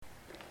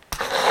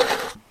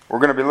We're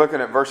going to be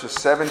looking at verses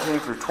 17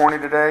 through 20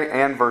 today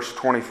and verse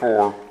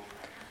 24.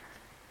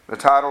 The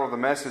title of the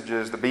message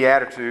is the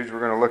Beatitudes.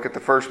 We're going to look at the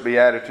first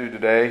Beatitude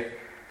today.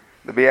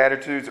 The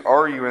Beatitudes,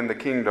 are you in the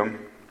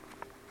kingdom?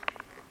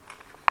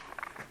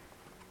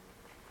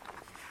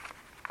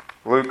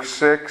 Luke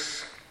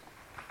 6.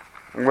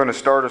 I'm going to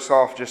start us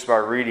off just by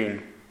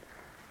reading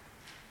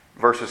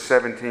verses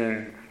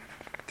 17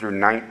 through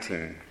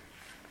 19.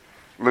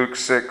 Luke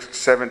 6,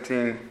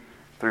 17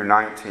 through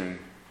 19.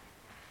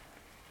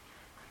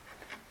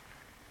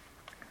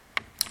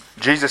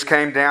 Jesus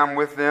came down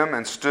with them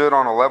and stood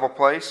on a level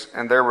place,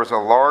 and there was a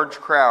large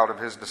crowd of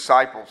his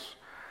disciples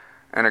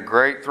and a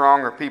great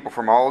throng of people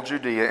from all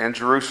Judea and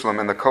Jerusalem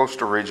and the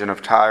coastal region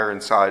of Tyre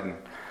and Sidon,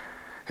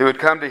 who had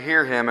come to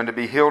hear him and to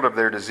be healed of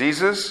their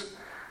diseases.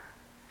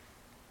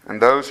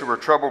 And those who were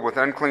troubled with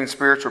unclean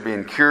spirits were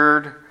being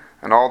cured,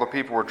 and all the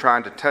people were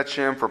trying to touch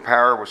him, for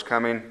power was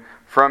coming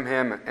from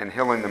him and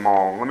healing them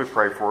all. Let me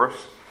pray for us.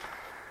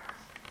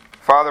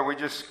 Father, we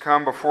just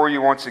come before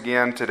you once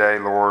again today,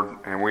 Lord,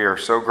 and we are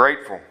so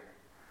grateful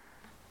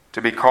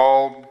to be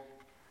called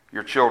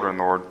your children,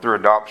 Lord, through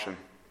adoption.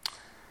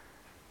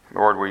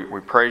 Lord, we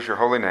praise your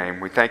holy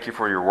name. We thank you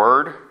for your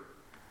word.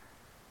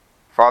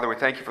 Father, we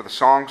thank you for the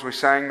songs we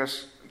sang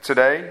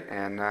today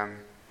and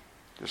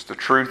just the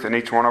truth in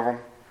each one of them.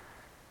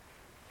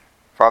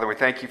 Father, we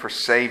thank you for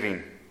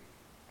saving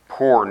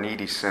poor,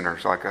 needy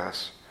sinners like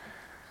us.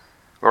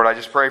 Lord, I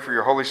just pray for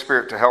your Holy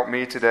Spirit to help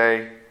me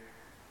today,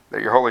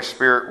 that your Holy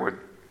Spirit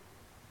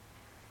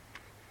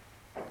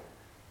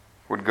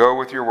would go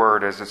with your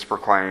word as it's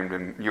proclaimed,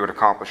 and you would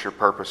accomplish your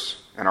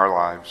purpose in our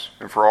lives.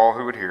 And for all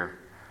who would hear,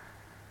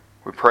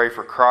 we pray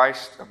for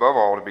Christ, above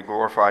all, to be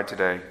glorified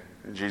today.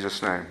 In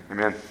Jesus' name,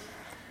 amen.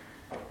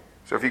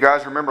 So if you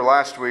guys remember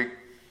last week,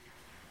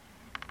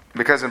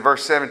 because in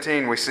verse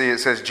 17 we see it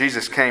says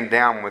Jesus came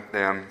down with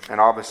them, and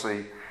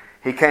obviously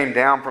he came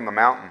down from the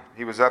mountain.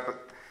 He was up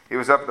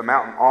the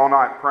mountain all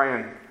night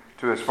praying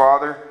to his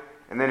Father.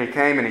 And then he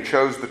came and he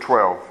chose the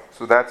 12.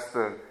 So that's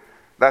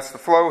the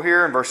flow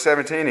here in verse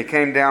 17. He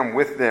came down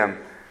with them,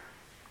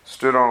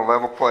 stood on a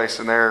level place.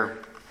 And there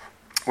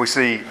we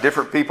see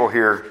different people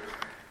here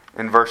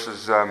in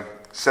verses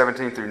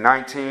 17 through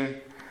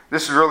 19.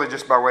 This is really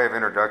just by way of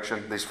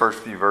introduction, these first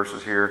few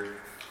verses here.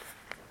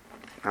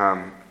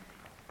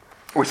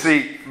 We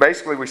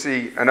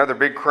see another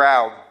big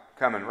crowd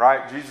coming,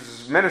 right?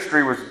 Jesus'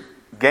 ministry was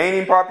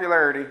gaining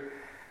popularity.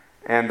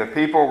 And the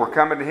people were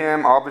coming to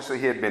him. Obviously,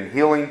 he had been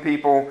healing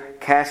people,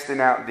 casting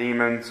out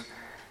demons.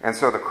 And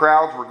so the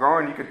crowds were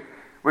growing.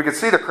 We could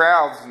see the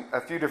crowds in a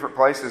few different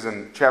places.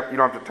 You don't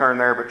have to turn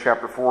there, but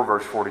chapter 4,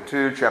 verse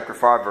 42, chapter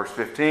 5, verse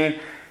 15.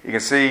 You can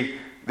see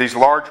these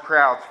large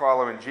crowds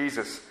following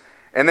Jesus.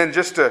 And then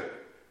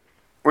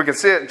we can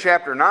see it in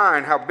chapter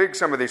 9, how big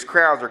some of these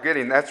crowds are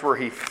getting. That's where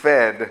he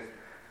fed.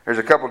 There's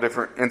a couple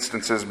different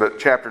instances, but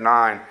chapter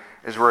 9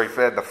 is where he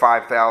fed the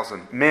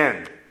 5,000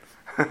 men.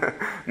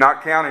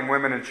 Not counting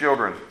women and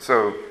children.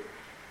 So,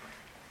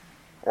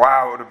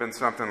 wow, it would have been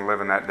something to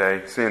live in that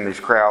day, seeing these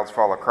crowds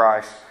follow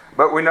Christ.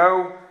 But we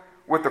know,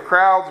 with the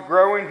crowds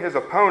growing, his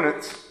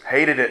opponents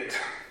hated it.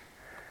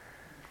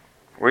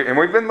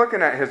 We've been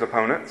looking at his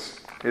opponents,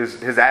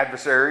 his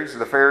adversaries,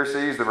 the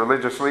Pharisees, the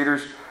religious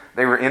leaders.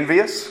 They were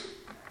envious.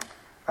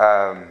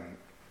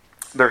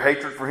 Their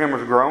hatred for him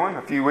was growing.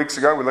 A few weeks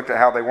ago, we looked at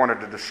how they wanted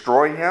to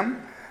destroy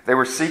him. They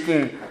were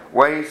seeking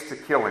ways to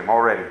kill him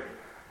already.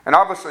 And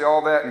obviously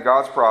all that in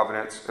God's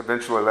providence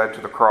eventually led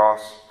to the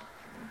cross.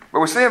 But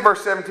we see in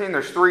verse 17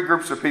 there's three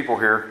groups of people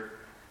here.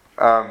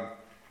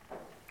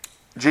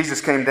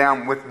 Jesus came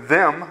down with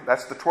them,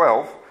 that's the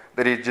 12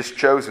 that he had just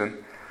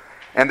chosen.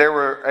 And there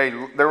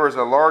was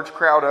a large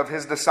crowd of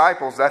his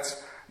disciples.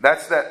 That's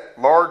that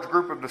large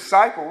group of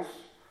disciples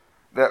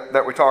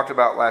that we talked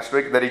about last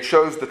week, that he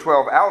chose the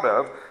 12 out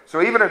of.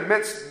 So even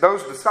amidst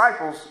those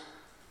disciples,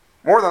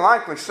 more than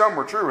likely some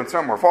were true and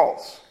some were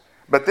false.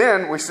 But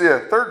then we see a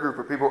third group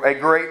of people, a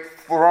great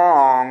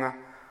throng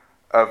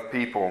of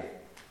people.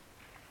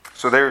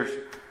 So there's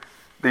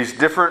these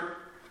different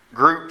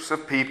groups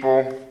of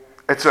people.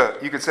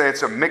 You could say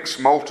it's a mixed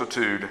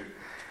multitude.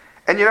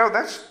 And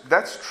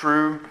that's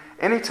true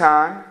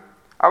anytime.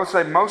 I would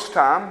say most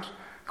times.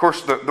 Of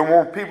course, the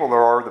more people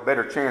there are, the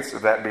better chance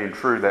of that being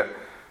true. That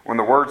when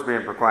the word's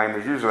being proclaimed,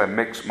 there's usually a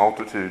mixed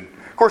multitude.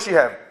 Of course, you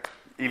have,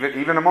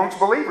 even amongst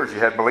believers, you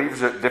have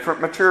believers at different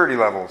maturity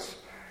levels.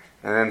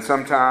 And then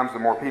sometimes the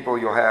more people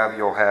you'll have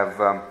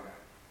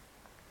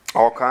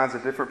all kinds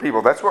of different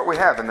people. That's what we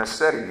have in this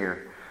setting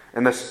here.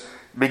 In this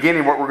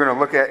beginning, what we're going to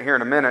look at here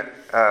in a minute,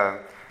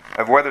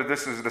 of whether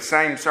this is the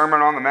same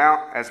Sermon on the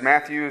Mount as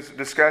Matthew is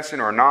discussing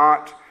or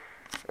not.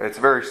 It's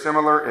very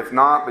similar, if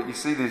not, but you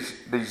see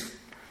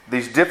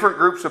these different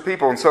groups of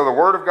people. And so the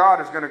Word of God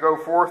is going to go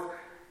forth.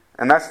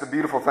 And that's the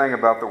beautiful thing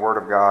about the Word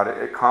of God.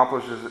 It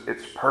accomplishes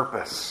its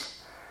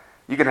purpose.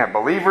 You can have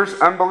believers,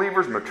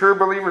 unbelievers, mature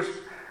believers,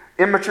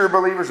 immature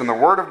believers, and the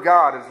Word of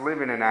God is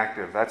living and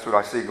active. That's what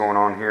I see going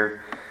on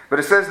here. But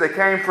it says they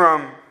came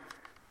from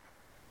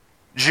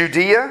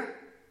Judea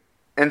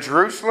in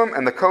Jerusalem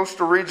and the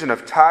coastal region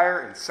of Tyre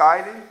and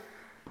Sidon.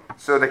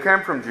 So they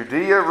came from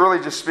Judea,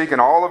 really just speaking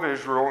all of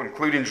Israel,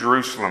 including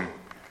Jerusalem,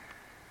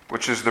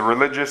 which is the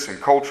religious and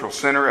cultural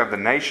center of the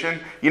nation.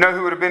 You know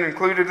who would have been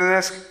included in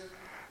this?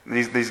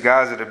 These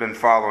guys that have been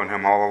following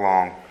him all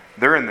along.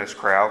 They're in this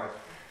crowd.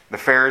 The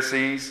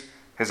Pharisees,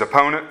 his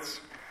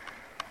opponents.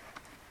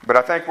 But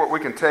I think what we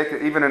can take,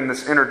 even in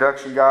this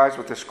introduction, guys,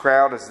 with this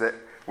crowd, is that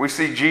we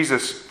see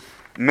Jesus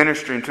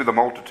ministering to the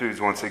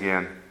multitudes once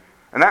again.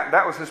 And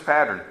that was his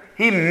pattern.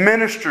 He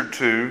ministered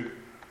to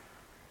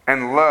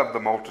and loved the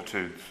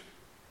multitudes.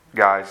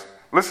 Guys,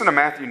 listen to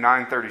Matthew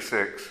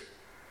 9:36.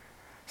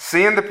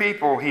 Seeing the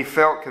people, he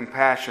felt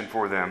compassion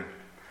for them.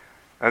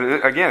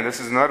 Again, this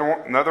is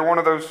another one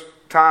of those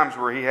times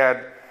where he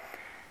had,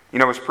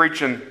 was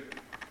preaching,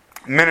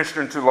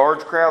 ministering to large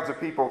crowds of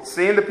people.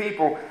 Seeing the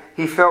people,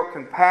 he felt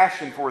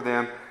compassion for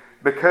them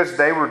because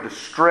they were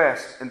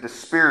distressed and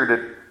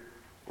dispirited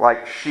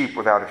like sheep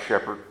without a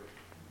shepherd.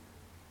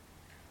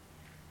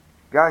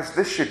 Guys,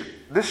 this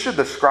should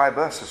describe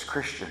us as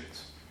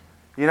Christians.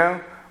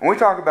 When we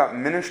talk about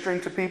ministering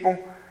to people,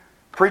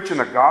 preaching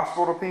the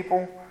gospel to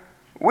people,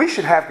 we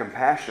should have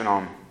compassion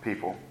on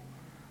people.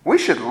 We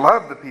should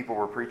love the people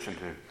we're preaching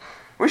to.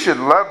 We should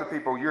love the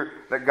people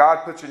that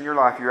God puts in your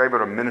life you're able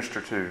to minister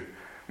to.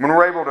 When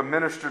we're able to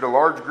minister to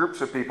large groups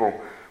of people,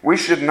 we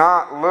should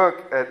not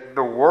look at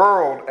the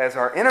world as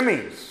our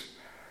enemies.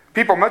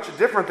 People much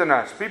different than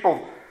us.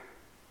 People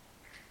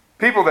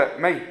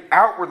that may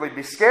outwardly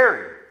be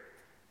scary.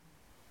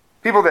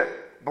 People that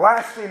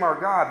blaspheme our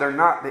God, they're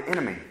not the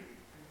enemy.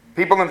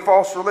 People in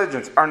false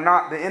religions are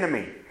not the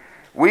enemy.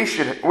 We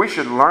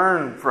should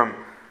learn from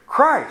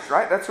Christ,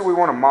 right? That's who we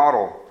want to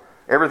model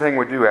everything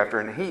we do after.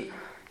 And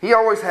he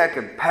always had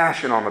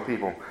compassion on the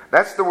people.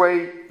 That's the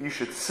way you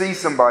should see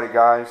somebody,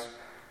 guys,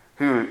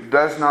 who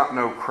does not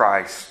know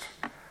Christ.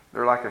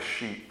 They're like a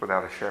sheep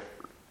without a shepherd.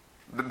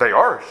 They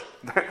are.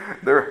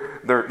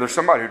 They're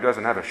somebody who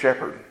doesn't have a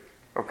shepherd.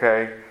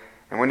 Okay?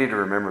 And we need to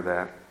remember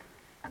that.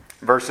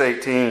 Verse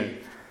 18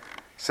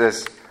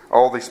 says,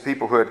 all these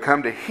people who had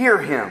come to hear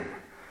him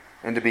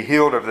and to be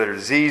healed of their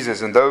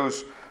diseases, and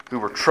those who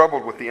were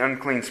troubled with the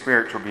unclean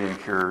spirits were being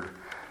cured.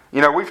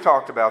 We've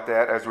talked about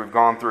that as we've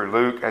gone through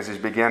Luke, as he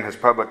began his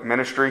public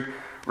ministry.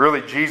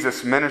 Really,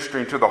 Jesus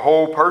ministering to the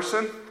whole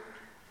person.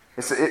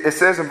 It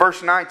says in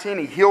verse 19,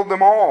 he healed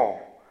them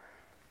all.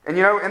 And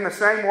in the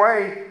same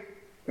way,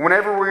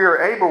 whenever we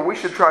are able, we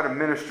should try to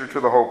minister to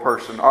the whole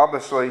person.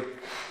 Obviously,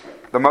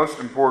 the most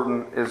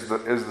important is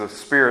the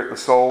spirit, the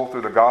soul,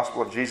 through the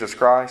gospel of Jesus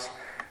Christ.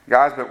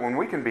 Guys, but when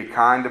we can be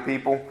kind to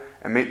people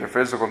and meet their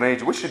physical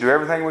needs, we should do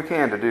everything we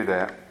can to do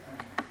that.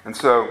 And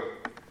so,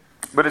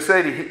 but it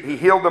said he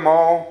healed them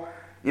all.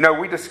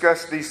 We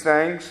discussed these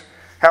things.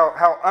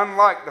 How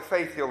unlike the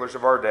faith healers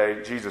of our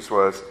day Jesus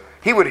was.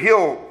 He would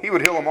heal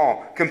them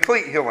all.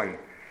 Complete healing.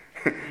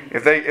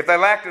 If they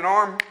lacked an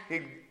arm,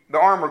 the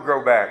arm would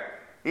grow back.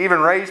 He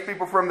even raised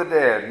people from the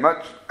dead.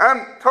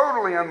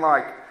 Totally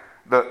unlike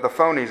the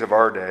phonies of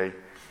our day.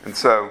 And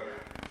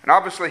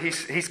obviously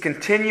he's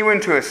continuing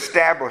to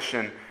establish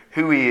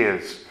who he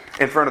is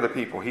in front of the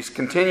people. He's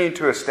continuing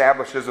to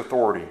establish his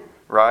authority,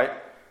 right?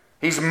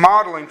 He's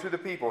modeling to the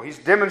people. He's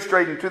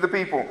demonstrating to the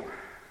people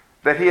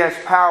that he has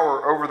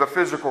power over the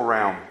physical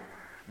realm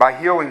by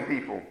healing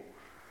people,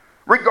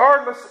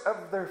 regardless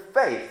of their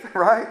faith,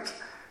 right?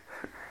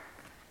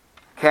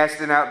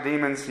 Casting out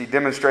demons, he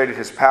demonstrated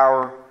his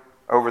power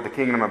over the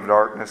kingdom of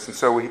darkness. And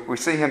so we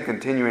see him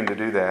continuing to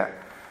do that.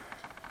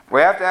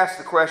 We have to ask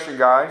the question,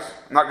 guys.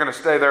 I'm not going to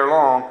stay there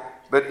long.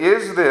 But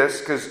is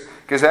this,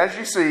 because as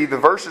you see, the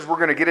verses we're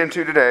going to get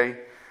into today,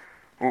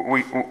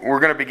 we're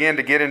going to begin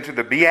to get into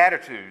the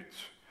Beatitudes.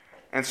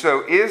 And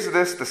so is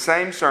this the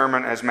same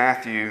sermon as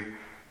Matthew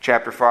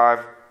chapter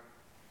 5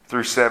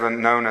 through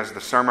 7, known as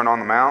the Sermon on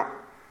the Mount?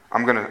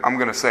 I'm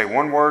going to say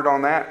one word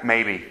on that.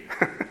 Maybe.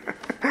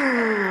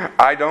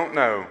 I don't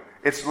know.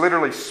 It's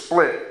literally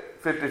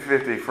split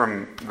 50-50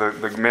 from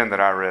the men that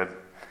I read.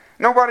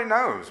 Nobody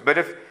knows. But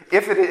if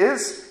it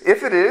is,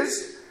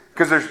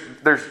 because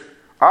there's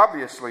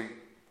obviously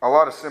a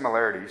lot of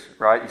similarities,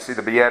 right? You see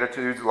the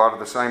Beatitudes, a lot of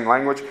the same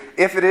language.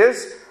 If it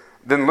is,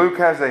 then Luke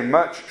has a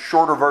much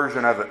shorter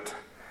version of it.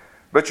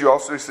 But you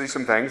also see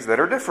some things that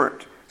are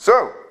different.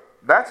 So,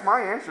 that's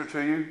my answer to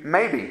you.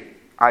 Maybe.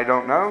 I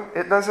don't know.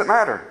 It doesn't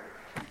matter.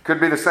 Could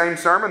be the same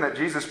sermon that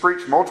Jesus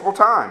preached multiple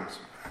times.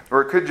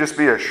 Or it could just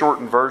be a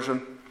shortened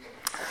version.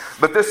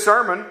 But this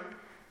sermon,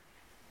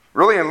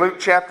 really in Luke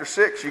chapter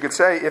 6, you could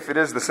say, if it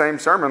is the same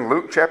sermon,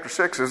 Luke chapter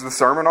 6 is the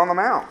Sermon on the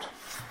Mount.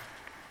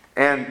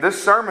 And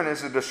this sermon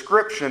is a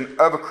description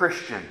of a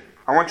Christian.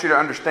 I want you to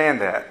understand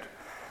that.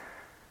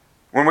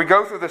 When we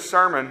go through this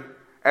sermon,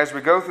 as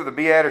we go through the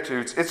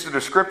Beatitudes, it's a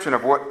description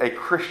of what a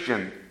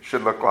Christian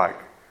should look like,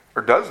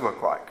 or does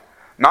look like.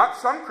 Not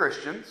some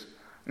Christians,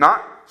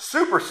 not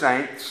super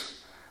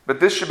saints, but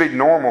this should be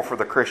normal for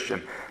the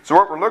Christian. So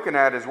what we're looking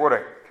at is what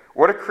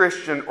a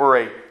Christian or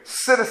a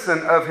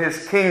citizen of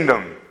his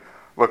kingdom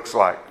looks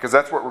like. Because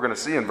that's what we're going to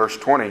see in verse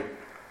 20.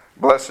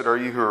 Blessed are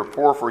you who are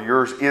poor, for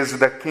yours is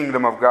the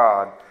kingdom of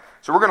God.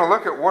 So we're going to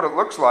look at what it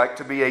looks like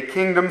to be a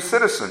kingdom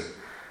citizen.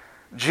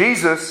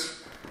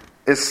 Jesus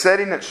is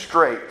setting it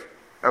straight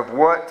of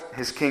what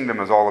his kingdom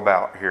is all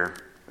about here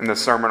in the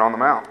Sermon on the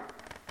Mount.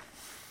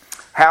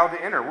 How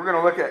to enter. We're going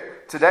to look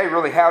at today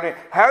really how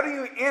do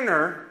you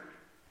enter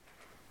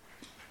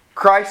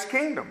Christ's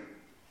kingdom?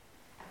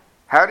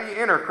 How do you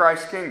enter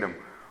Christ's kingdom?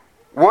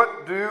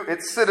 What do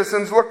its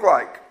citizens look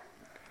like?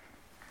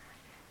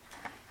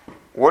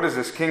 What is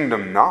this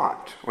kingdom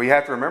not? We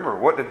have to remember,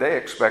 what did they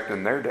expect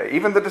in their day?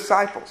 Even the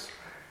disciples.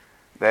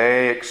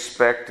 They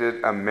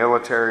expected a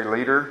military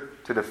leader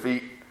to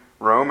defeat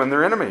Rome and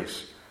their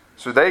enemies.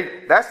 So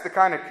that's the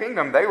kind of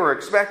kingdom they were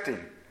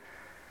expecting.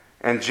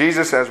 And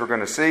Jesus, as we're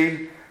going to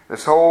see,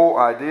 this whole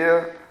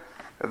idea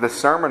of this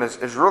sermon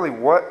is really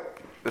what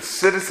the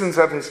citizens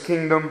of his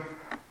kingdom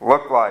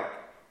look like.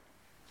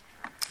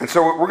 And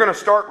so we're going to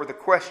start with a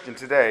question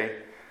today.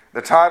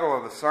 The title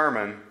of the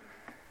sermon,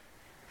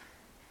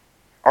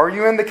 are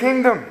you in the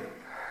kingdom?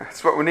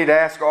 That's what we need to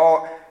ask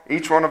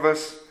each one of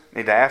us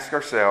need to ask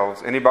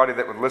ourselves, anybody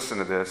that would listen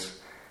to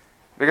this.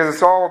 Because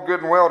it's all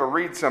good and well to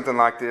read something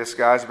like this,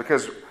 guys,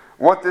 because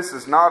what this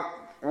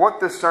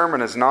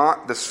sermon is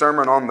not, the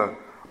Sermon on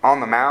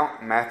the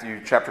Mount,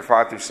 Matthew chapter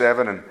 5 through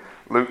 7 and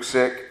Luke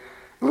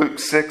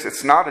 6,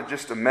 it's not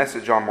just a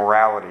message on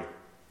morality.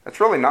 It's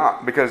really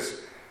not,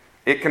 because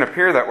it can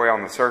appear that way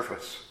on the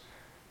surface.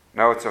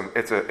 No,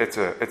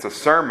 it's a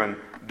sermon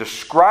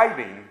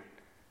describing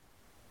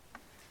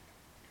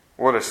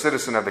what a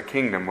citizen of the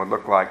kingdom would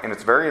look like, and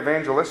it's very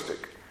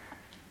evangelistic.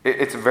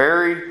 It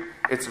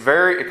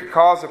could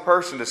cause a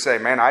person to say,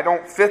 "Man, I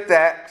don't fit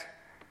that.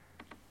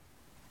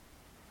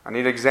 I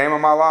need to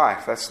examine my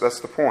life." That's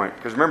the point.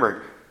 Because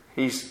remember,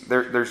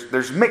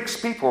 there's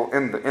mixed people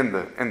in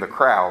the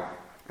crowd,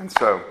 and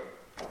so.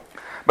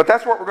 But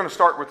that's what we're going to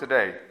start with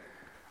today.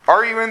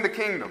 Are you in the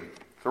kingdom?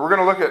 So we're going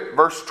to look at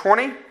verse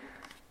 20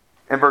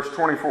 and verse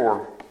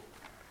 24.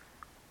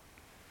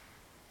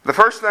 The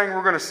first thing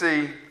we're going to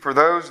see for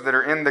those that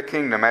are in the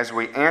kingdom as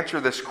we answer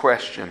this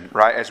question,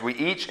 right? As we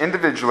each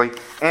individually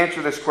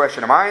answer this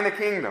question, am I in the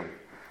kingdom?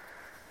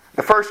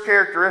 The first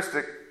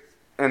characteristic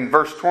in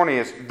verse 20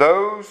 is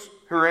those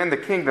who are in the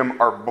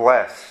kingdom are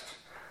blessed.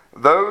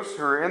 Those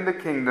who are in the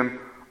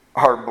kingdom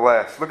are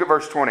blessed. Look at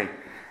verse 20.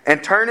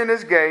 And turning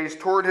his gaze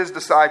toward his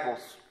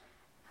disciples.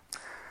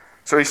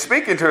 So he's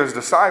speaking to his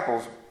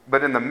disciples,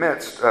 but in the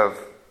midst of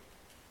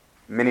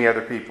many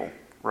other people,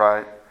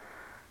 right?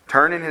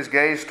 Turning his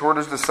gaze toward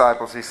his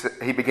disciples,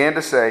 he began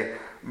to say,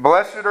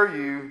 "Blessed are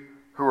you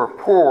who are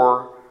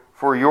poor,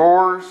 for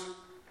yours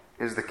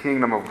is the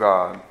kingdom of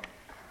God."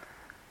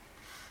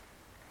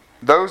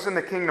 Those in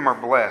the kingdom are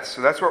blessed.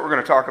 So that's what we're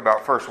going to talk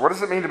about first. What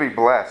does it mean to be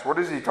blessed? What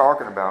is he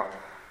talking about?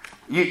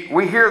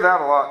 We hear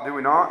that a lot, do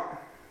we not?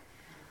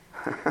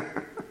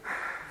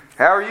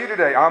 How are you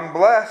today? I'm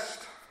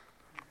blessed.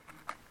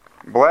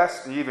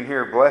 Blessed, you even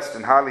hear blessed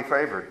and highly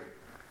favored.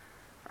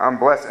 I'm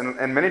blessed.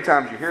 And many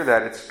times you hear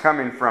that, it's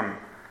coming from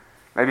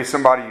maybe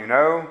somebody you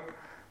know,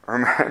 or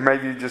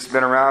maybe you've just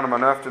been around them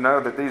enough to know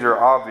that these are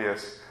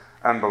obvious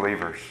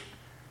unbelievers.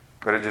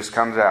 But it just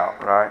comes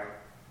out, right?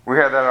 We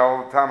have that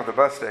all the time at the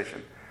bus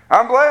station.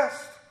 I'm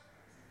blessed.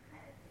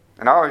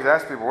 And I always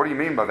ask people, what do you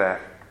mean by that?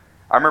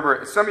 I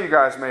remember, some of you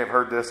guys may have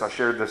heard this. I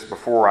shared this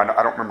before. I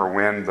don't remember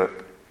when, but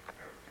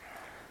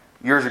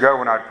years ago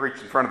when I'd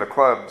preached in front of the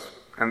clubs,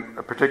 and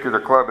a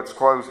particular club, it's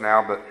closed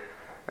now, but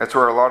that's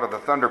where a lot of the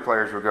Thunder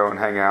players would go and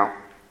hang out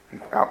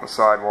on the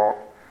sidewalk.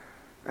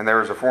 And there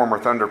was a former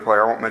Thunder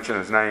player, I won't mention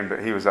his name, but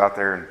he was out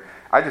there, and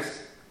I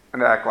just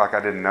act like I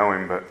didn't know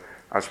him, but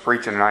I was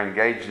preaching and I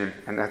engaged him,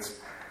 and that's,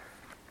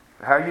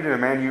 "How you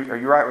doing, man? Are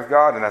you right with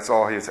God?" And that's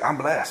all he would say. "I'm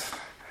blessed."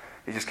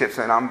 He just kept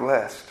saying, "I'm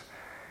blessed."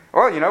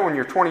 Well, when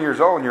you're 20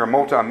 years old and you're a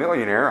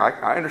multi-millionaire,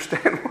 I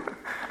understand.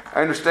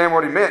 I understand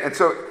what he meant. And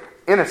so,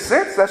 in a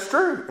sense, that's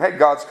true. Hey,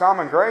 God's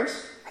common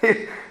grace.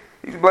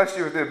 He's blessed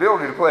you with the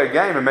ability to play a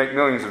game and make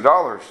millions of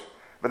dollars.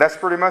 But that's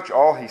pretty much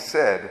all he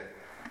said.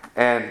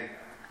 And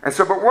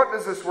so, but what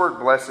does this word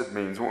blessed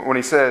mean? When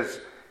he says,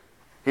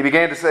 he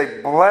began to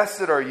say,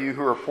 "Blessed are you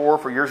who are poor,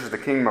 for yours is the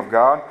kingdom of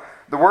God."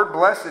 The word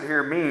blessed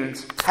here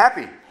means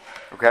happy.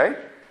 Okay?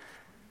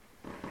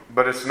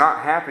 But it's not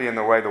happy in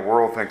the way the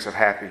world thinks of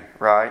happy,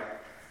 right?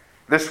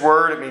 This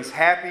word, it means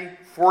happy,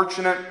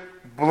 fortunate,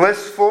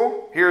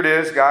 blissful. Here it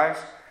is, guys.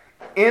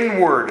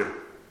 Inward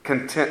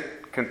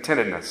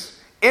contentedness.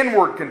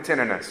 Inward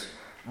contentedness.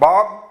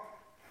 Bob,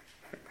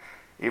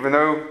 even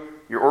though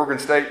your Oregon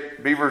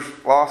State Beavers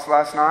lost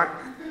last night,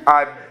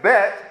 I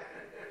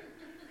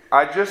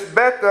just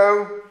bet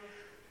though,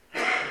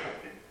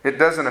 it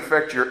doesn't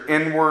affect your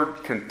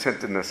inward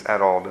contentedness at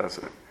all, does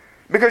it?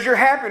 Because your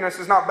happiness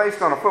is not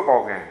based on a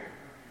football game.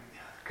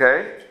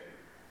 Okay?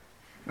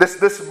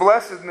 This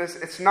blessedness,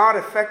 it's not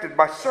affected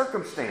by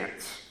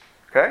circumstance.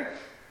 Okay?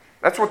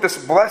 That's what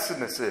this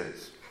blessedness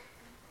is.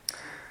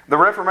 The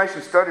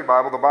Reformation Study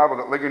Bible, the Bible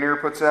that Ligonier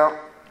puts out,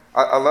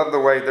 I love the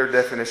way their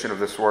definition of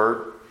this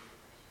word.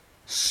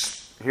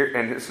 Here,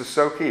 and this is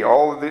so key.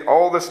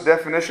 All this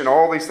definition,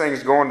 all these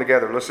things going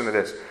together. Listen to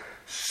this.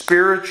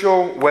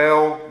 Spiritual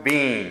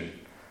well-being.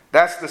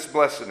 That's this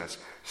blessedness.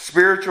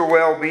 Spiritual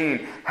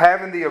well-being,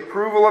 having the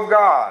approval of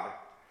God.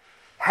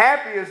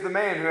 Happy is the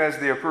man who has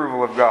the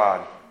approval of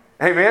God.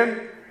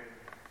 Amen?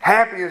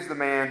 Happy is the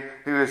man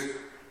who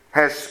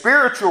has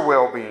spiritual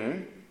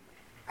well-being,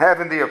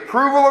 having the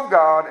approval of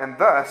God, and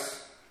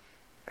thus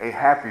a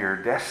happier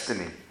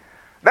destiny.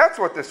 That's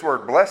what this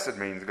word blessed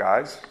means,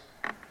 guys.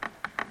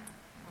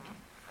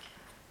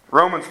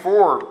 Romans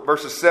 4,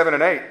 verses 7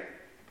 and 8.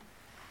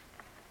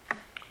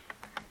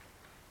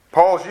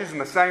 Paul's using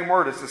the same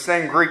word. It's the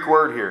same Greek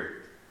word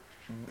here.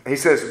 He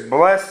says,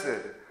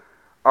 blessed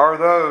are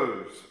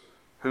those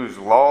whose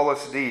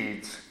lawless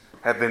deeds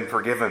have been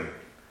forgiven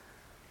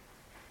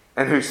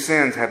and whose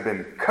sins have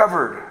been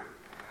covered.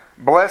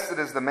 Blessed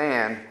is the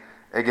man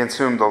against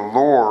whom the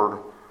Lord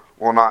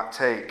will not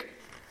take.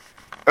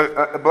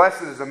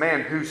 Blessed is the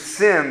man whose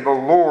sin the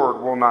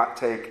Lord will not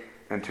take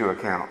into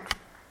account.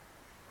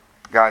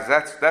 Guys,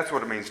 that's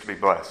what it means to be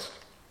blessed.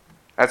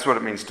 That's what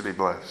it means to be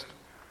blessed.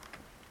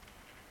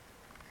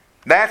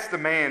 That's the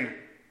man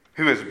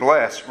who is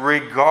blessed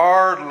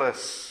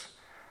regardless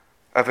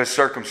of his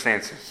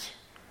circumstances.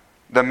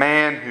 The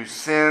man whose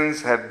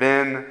sins have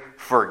been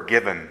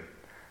forgiven.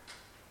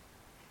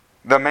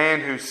 The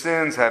man whose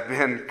sins have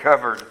been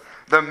covered.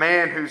 The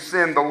man whose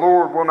sin the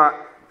Lord will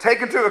not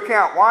take into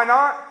account. Why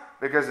not?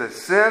 Because his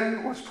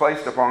sin was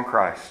placed upon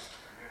Christ.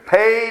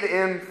 Paid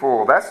in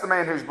full. That's the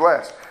man who's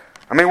blessed.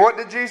 I mean, what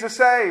did Jesus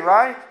say,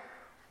 right?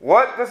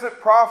 What does it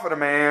profit a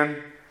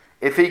man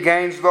if he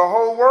gains the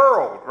whole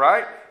world,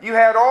 right? You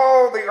had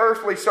all the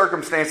earthly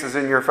circumstances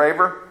in your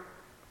favor.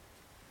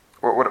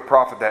 What would it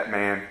profit that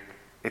man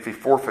if he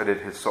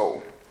forfeited his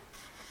soul?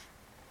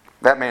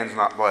 That man's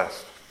not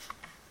blessed.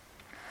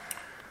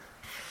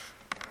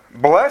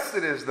 Blessed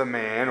is the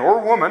man or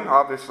woman,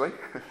 obviously.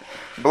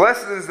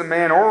 Blessed is the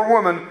man or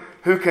woman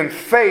who can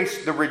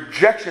face the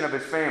rejection of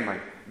his family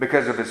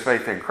because of his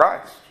faith in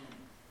Christ.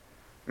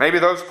 Maybe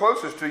those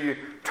closest to you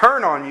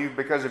turn on you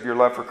because of your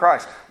love for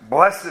Christ.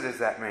 Blessed is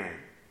that man.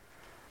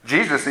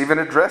 Jesus even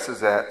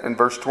addresses that in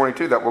verse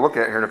 22 that we'll look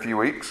at here in a few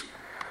weeks.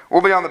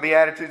 We'll be on the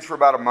Beatitudes for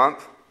about a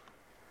month.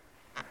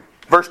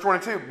 Verse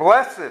 22,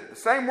 blessed, the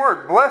same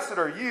word, blessed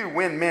are you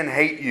when men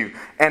hate you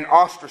and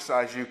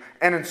ostracize you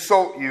and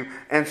insult you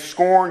and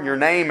scorn your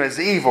name as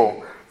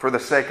evil for the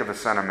sake of the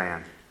Son of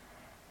Man.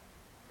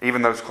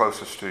 Even those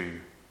closest to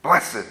you.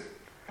 Blessed.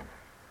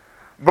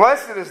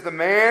 Blessed is the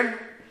man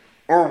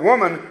or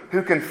woman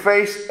who can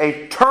face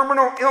a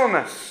terminal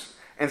illness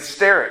and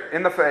stare it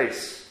in the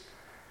face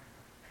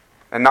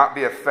and not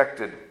be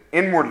affected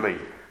inwardly.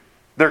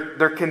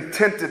 Their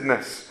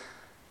contentedness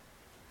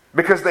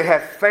because they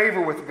have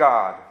favor with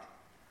God.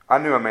 I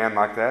knew a man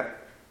like that.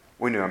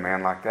 We knew a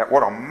man like that.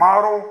 What a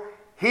model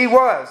he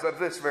was of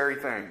this very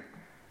thing.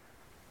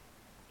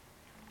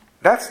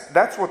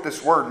 That's what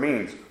this word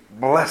means.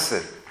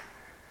 Blessed.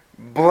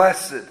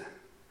 Blessed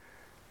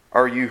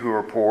are you who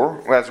are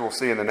poor, as we'll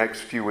see in the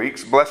next few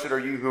weeks. Blessed are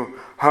you who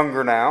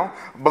hunger now.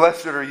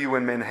 Blessed are you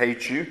when men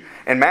hate you.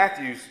 In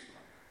Matthew's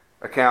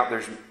account,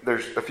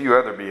 there's a few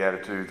other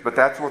Beatitudes, but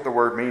that's what the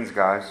word means,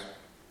 guys.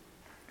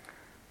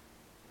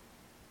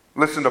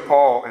 Listen to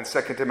Paul in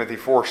 2 Timothy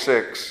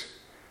 4:6.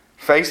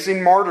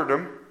 Facing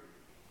martyrdom,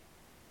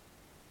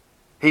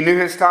 he knew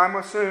his time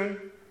was soon,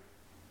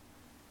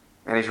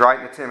 and he's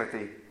writing to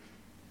Timothy,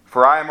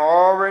 for I am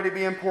already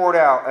being poured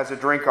out as a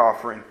drink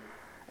offering,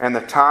 and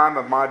the time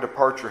of my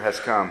departure has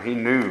come. He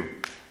knew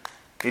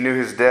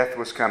his death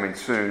was coming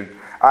soon.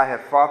 I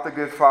have fought the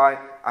good fight.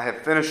 I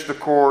have finished the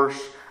course.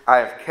 I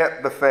have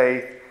kept the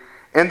faith.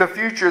 In the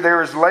future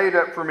there is laid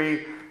up for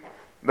me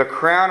the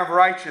crown of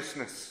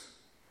righteousness,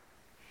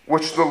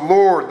 which the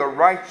Lord, the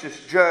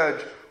righteous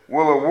judge,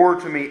 will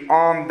award to me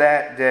on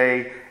that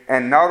day,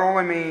 and not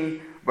only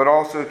me, but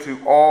also to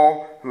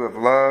all who have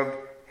loved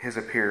his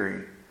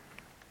appearing.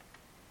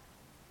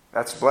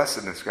 That's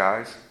blessedness,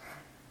 guys.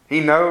 He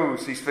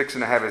knows he's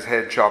fixing to have his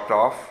head chopped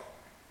off.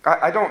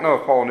 I don't know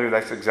if Paul knew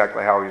that's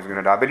exactly how he was going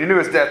to die, but he knew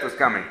his death was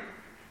coming.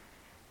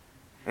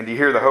 And do you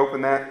hear the hope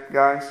in that,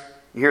 guys?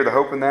 You hear the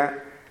hope in that?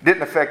 It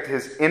didn't affect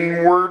his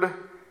inward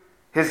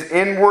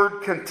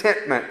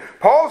contentment.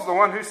 Paul's the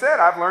one who said,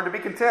 I've learned to be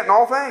content in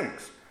all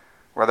things.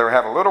 Whether I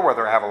have a little,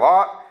 whether I have a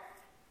lot.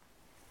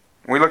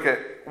 When we look at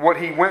what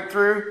he went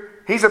through,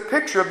 he's a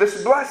picture of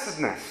this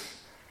blessedness.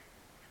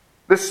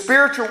 This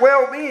spiritual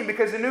well-being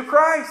because he knew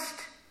Christ.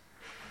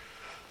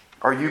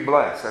 Are you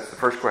blessed? That's the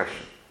first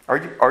question.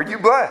 Are you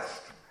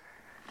blessed?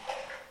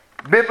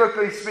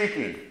 Biblically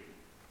speaking,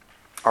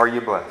 are you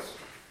blessed?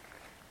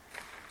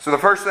 So the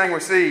first thing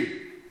we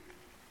see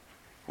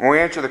when we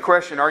answer the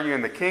question, are you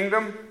in the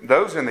kingdom?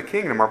 Those in the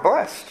kingdom are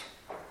blessed.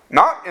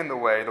 Not in the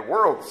way the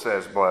world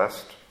says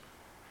blessed.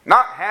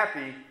 Not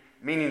happy,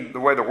 meaning the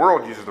way the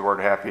world uses the word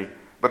happy,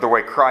 but the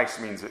way Christ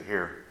means it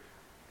here.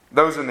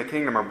 Those in the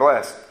kingdom are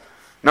blessed.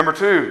 Number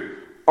 2,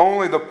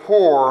 only the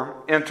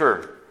poor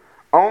enter.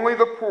 Only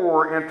the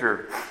poor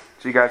enter.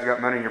 So you guys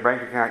got money in your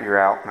bank account, you're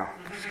out. No,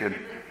 just kidding.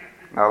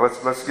 No,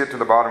 let's get to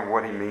the bottom of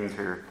what he means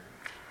here.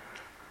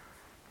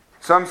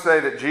 Some say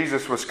that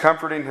Jesus was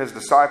comforting his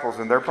disciples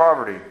in their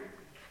poverty.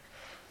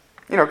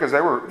 because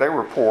they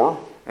were poor.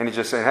 And he's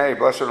just saying, hey,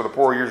 blessed are the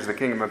poor, yours is the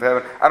kingdom of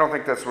heaven. I don't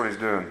think that's what he's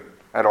doing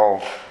at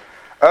all.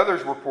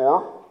 Others were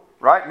poor,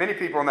 right? Many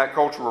people in that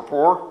culture were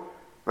poor,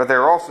 but they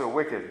were also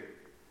wicked.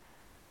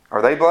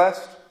 Are they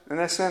blessed in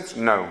that sense?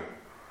 No.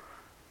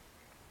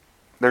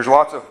 There's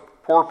lots of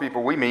poor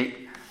people we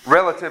meet,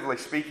 relatively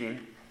speaking,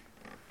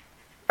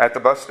 at the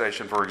bus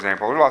station, for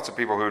example. There are lots of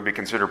people who would be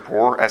considered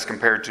poor as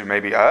compared to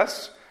maybe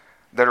us,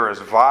 that are as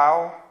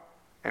vile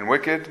and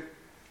wicked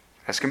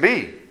as can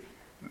be.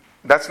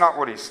 That's not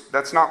what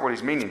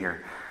he's meaning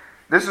here.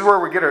 This is where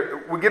we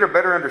get a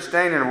better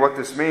understanding of what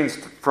this means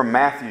from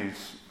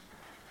Matthew's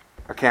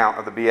account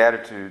of the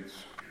Beatitudes,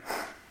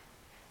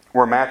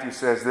 where Matthew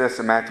says this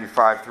in Matthew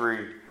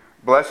 5:3,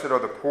 "Blessed are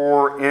the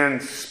poor in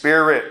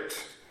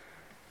spirit,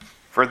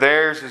 for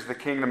theirs is the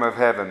kingdom of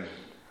heaven."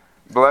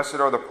 Blessed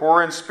are the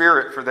poor in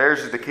spirit, for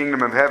theirs is the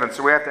kingdom of heaven.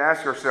 So we have to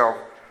ask ourselves,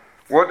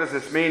 what does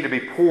this mean to be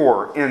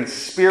poor in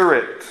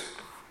spirit?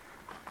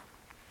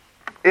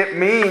 It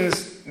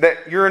means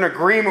that you're in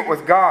agreement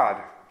with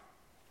God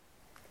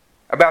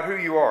about who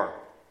you are,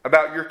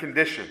 about your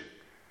condition,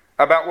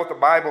 about what the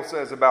Bible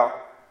says about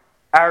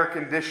our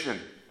condition.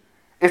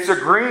 It's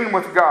agreeing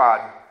with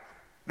God.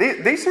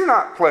 These are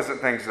not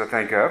pleasant things to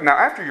think of. Now,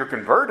 after you're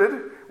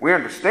converted, we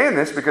understand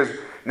this because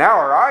now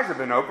our eyes have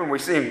been opened.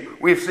 We've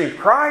seen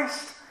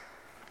Christ.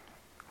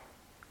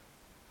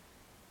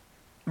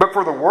 But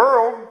for the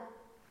world,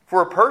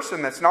 for a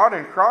person that's not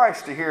in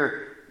Christ to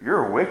hear,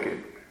 you're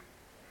wicked.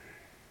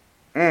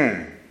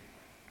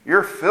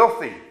 You're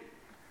filthy.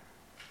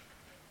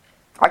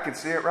 I can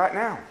see it right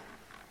now.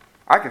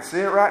 I can see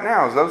it right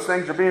now as those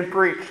things are being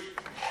preached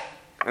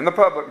in the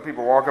public and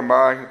people walking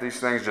by, these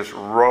things just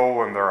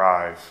rolling their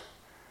eyes.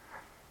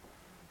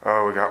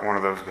 Oh, we got one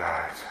of those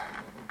guys.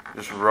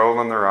 Just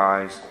rolling their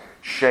eyes,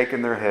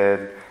 shaking their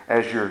head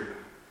as you're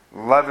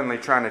lovingly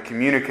trying to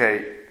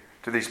communicate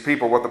to these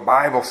people what the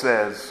Bible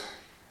says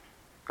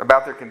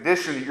about their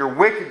condition. You're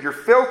wicked, you're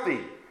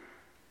filthy.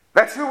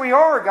 That's who we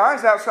are,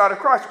 guys, outside of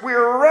Christ. We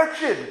are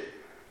wretched.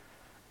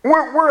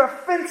 We're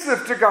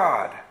offensive to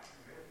God.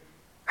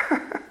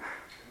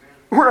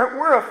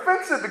 We're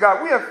offensive to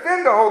God. We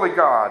offend a holy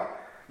God.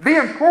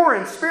 Being poor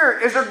in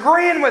spirit is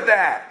agreeing with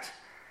that.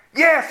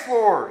 Yes,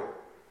 Lord.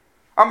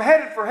 I'm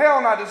headed for hell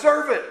and I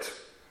deserve it.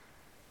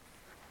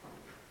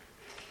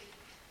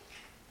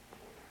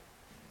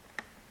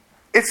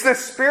 It's this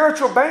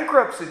spiritual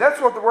bankruptcy.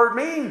 That's what the word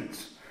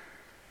means.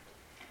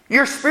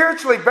 You're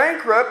spiritually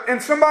bankrupt,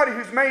 and somebody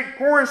who's made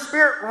poor in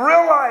spirit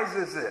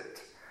realizes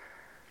it.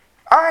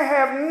 I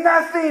have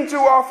nothing to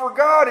offer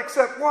God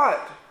except what?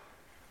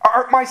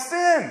 My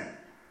sin.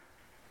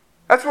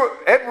 That's what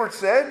Edward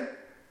said.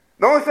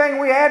 The only thing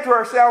we add to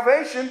our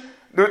salvation,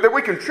 that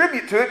we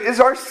contribute to it,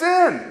 is our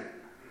sin.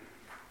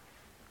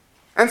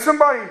 And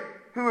somebody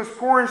who is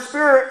poor in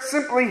spirit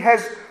simply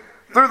has,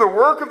 through the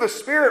work of the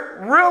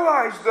Spirit,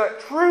 realized that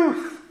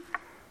truth.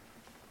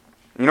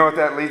 You know what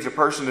that leads a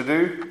person to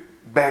do?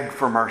 Beg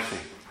for mercy.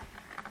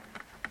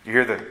 You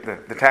hear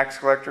the tax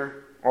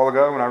collector a while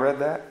ago when I read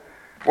that?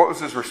 What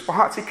was his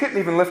response? He couldn't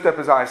even lift up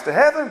his eyes to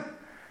heaven.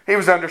 He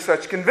was under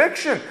such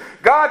conviction.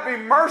 God, be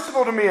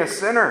merciful to me, a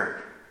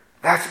sinner.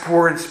 That's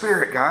poor in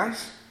spirit,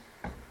 guys.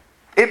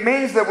 It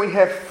means that we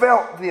have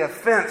felt the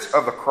offense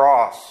of the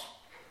cross.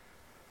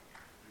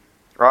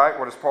 Right?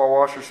 What does Paul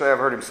Washer say? I've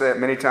heard him say it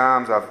many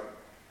times. I've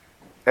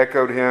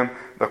echoed him.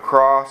 The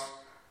cross.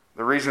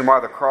 The reason why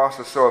the cross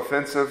is so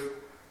offensive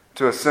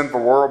to a sinful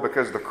world,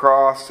 because the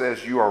cross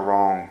says you are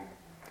wrong.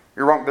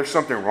 You're wrong. There's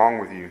something wrong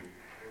with you.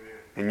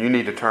 And you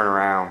need to turn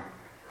around.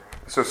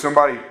 So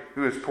somebody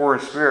who is poor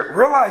in spirit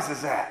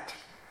realizes that.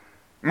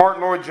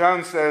 Martin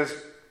Lloyd-Jones says,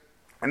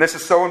 and this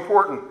is so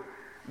important,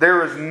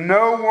 there is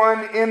no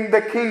one in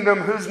the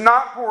kingdom who's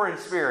not poor in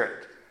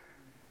spirit.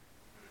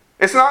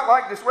 It's not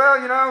like this,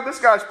 this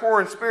guy's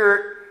poor in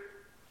spirit,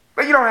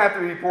 but you don't have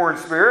to be poor in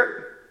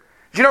spirit.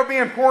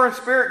 Being poor in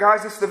spirit,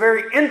 guys, it's the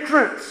very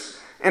entrance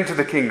into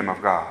the kingdom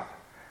of God.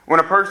 When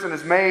a person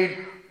is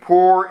made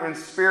poor in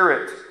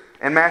spirit,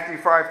 in Matthew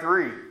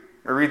 5:3,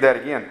 I read that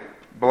again.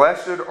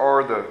 Blessed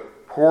are the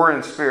poor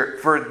in spirit,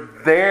 for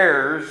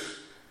theirs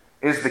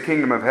is the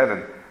kingdom of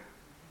heaven.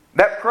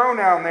 That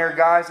pronoun there,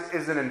 guys,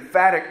 is an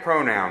emphatic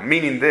pronoun,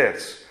 meaning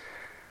this.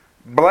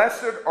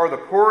 Blessed are the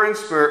poor in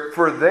spirit,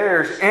 for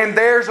theirs, and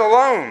theirs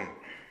alone,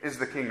 is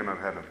the kingdom of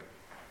heaven.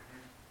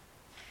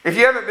 If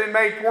you haven't been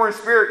made poor in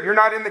spirit, you're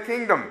not in the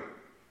kingdom.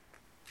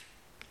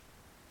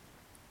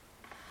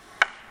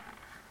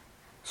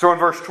 So in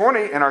verse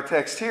 20, in our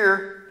text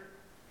here,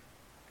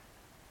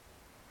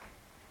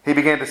 he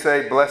began to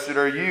say, Blessed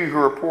are you who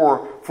are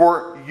poor,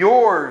 for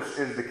yours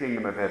is the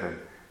kingdom of heaven,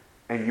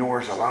 and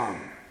yours alone.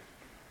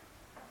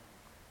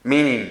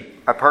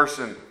 Meaning, a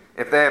person,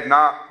 if they have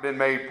not been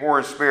made poor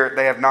in spirit,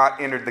 they have not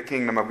entered the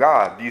kingdom of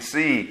God. Do you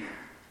see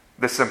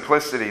the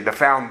simplicity, the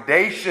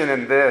foundation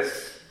in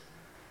this?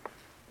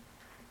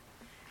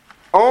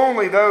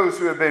 Only those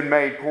who have been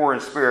made poor in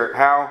spirit.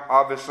 How?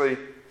 Obviously,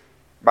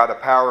 by the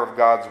power of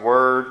God's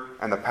Word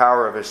and the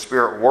power of His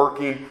Spirit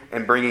working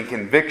and bringing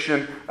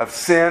conviction of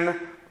sin,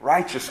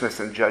 righteousness,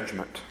 and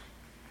judgment.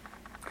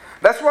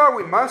 That's why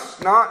we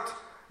must not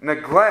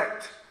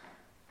neglect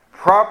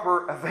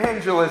proper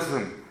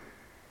evangelism.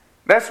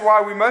 That's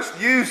why we must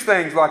use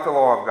things like the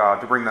law of God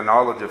to bring the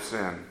knowledge of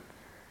sin.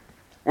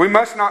 We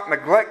must not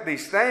neglect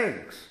these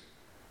things.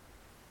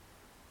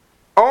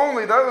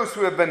 Only those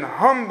who have been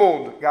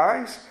humbled,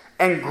 guys,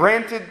 and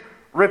granted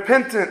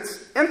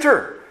repentance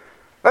enter.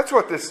 That's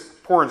what this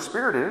poor in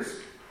spirit is.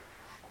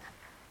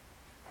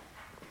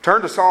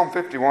 Turn to Psalm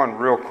 51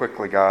 real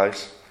quickly,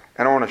 guys,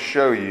 and I want to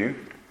show you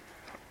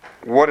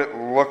what it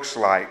looks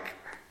like.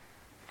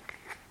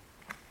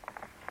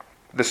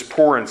 This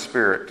poor in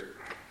spirit.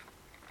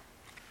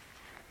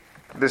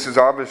 This is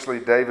obviously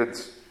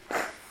David's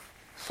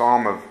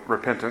psalm of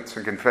repentance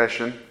and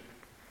confession.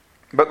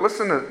 But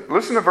listen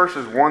to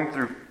verses 1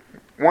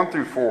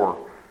 through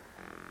 4,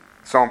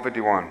 Psalm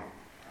 51.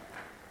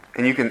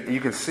 And you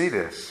can see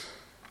this.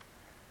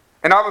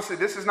 And obviously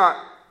this is not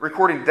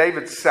recording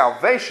David's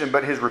salvation,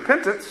 but his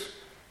repentance.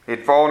 He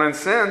had fallen in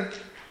sin.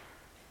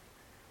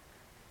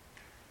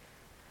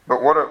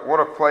 But what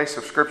a place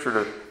of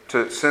Scripture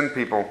to send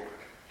people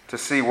to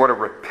see what a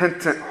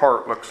repentant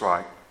heart looks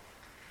like.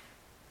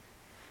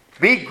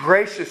 Be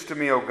gracious to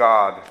me, O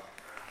God,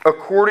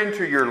 according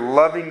to your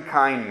loving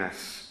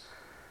kindness.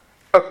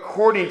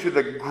 According to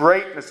the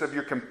greatness of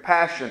your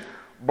compassion,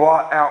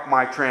 blot out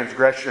my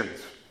transgressions.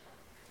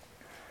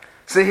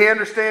 See, he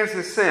understands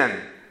his sin.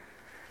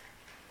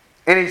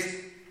 And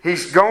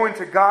he's going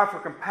to God for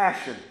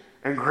compassion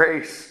and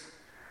grace.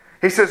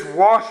 He says,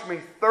 wash me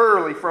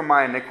thoroughly from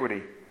my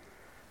iniquity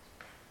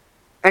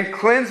and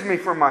cleanse me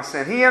from my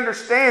sin. He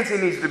understands he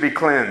needs to be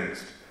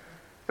cleansed.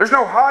 There's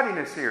no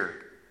haughtiness here.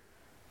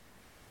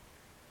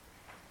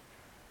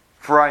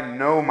 For I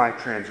know my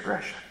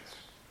transgressions,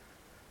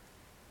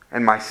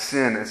 and my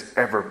sin is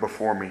ever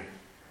before me.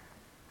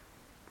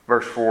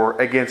 Verse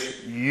 4,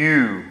 against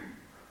you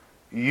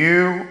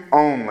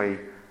only,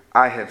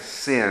 I have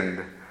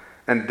sinned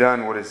and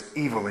done what is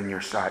evil in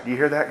your sight. Do you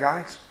hear that,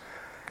 guys?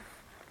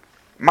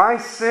 My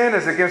sin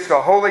is against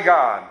a holy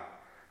God.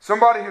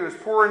 Somebody who is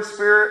poor in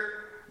spirit,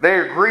 they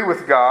agree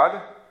with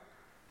God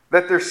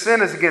that their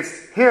sin is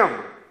against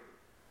Him.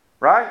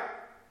 Right?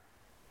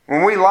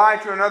 When we lie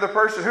to another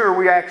person, who are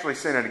we actually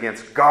sinning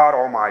against? God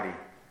Almighty.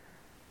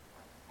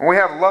 When we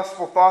have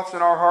lustful thoughts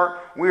in our heart,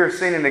 we are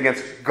sinning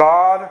against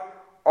God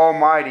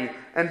Almighty.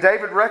 And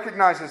David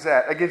recognizes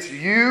that. Against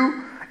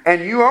you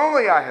and you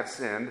only I have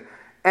sinned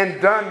and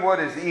done what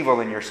is evil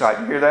in your sight.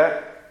 You hear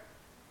that?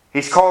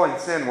 He's calling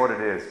sin what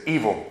it is.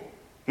 Evil.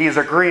 He is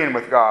agreeing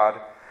with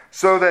God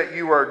so that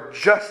you are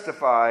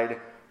justified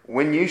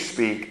when you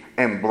speak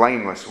and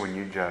blameless when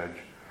you judge.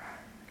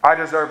 I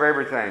deserve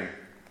everything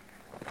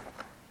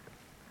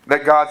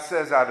that God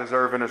says I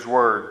deserve in His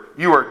Word.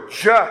 You are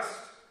just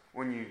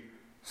when you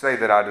say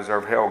that I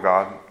deserve hell,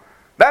 God.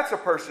 That's a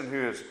person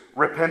who is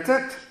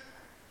repentant.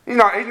 He's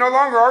no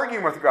longer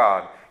arguing with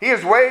God. He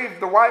has waved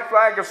the white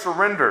flag of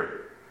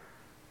surrender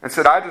and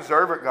said, I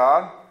deserve it,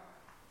 God.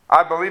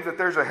 I believe that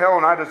there's a hell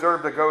and I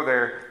deserve to go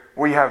there.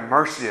 Will you have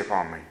mercy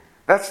upon me?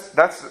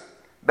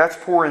 That's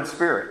poor in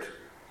spirit.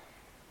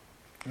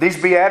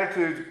 These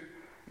Beatitudes,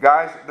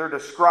 guys, they're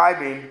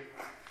describing,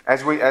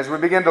 as we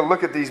begin to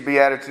look at these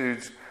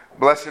Beatitudes,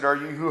 blessed are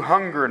you who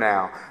hunger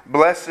now.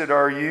 Blessed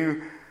are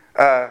you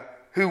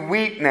who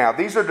weep now.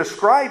 These are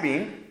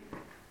describing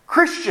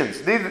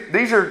Christians.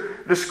 These are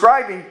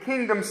describing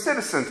kingdom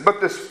citizens.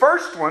 But this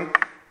first one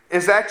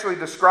is actually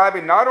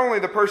describing not only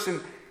the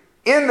person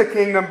in the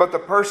kingdom, but the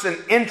person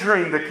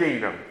entering the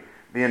kingdom,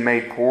 being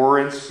made poor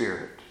in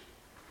spirit.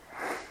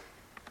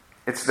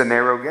 It's the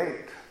narrow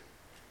gate.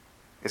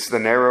 It's the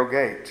narrow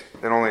gate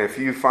that only a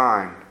few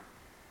find.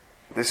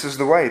 This is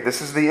the way.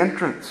 This is the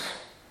entrance.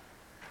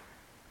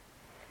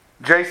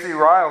 J.C.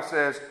 Ryle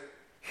says,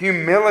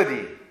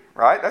 humility,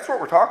 right? That's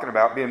what we're talking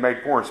about, being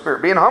made poor in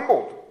spirit, being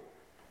humbled.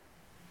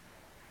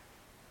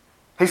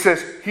 He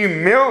says,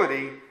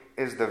 humility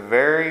is the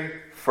very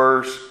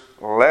first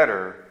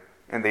letter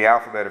in the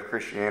alphabet of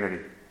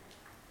Christianity.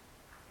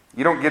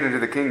 You don't get into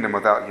the kingdom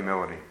without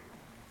humility.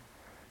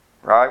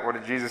 Right? What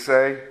did Jesus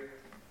say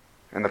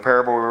in the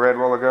parable we read a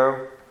while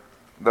ago?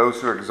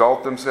 Those who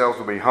exalt themselves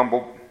will be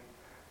humbled,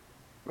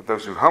 but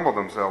those who humble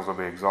themselves will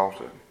be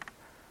exalted.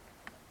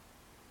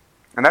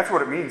 And that's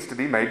what it means to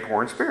be made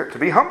poor in spirit, to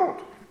be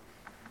humbled.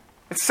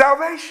 It's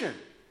salvation.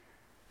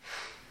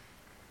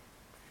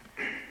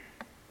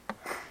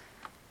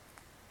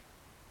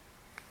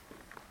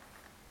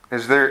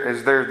 Is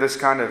there this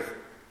kind of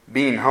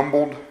being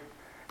humbled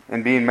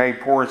and being made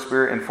poor in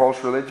spirit in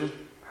false religion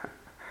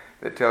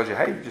that tells you,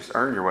 hey, you just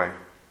earn your way?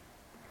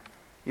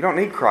 You don't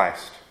need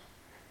Christ.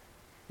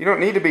 You don't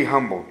need to be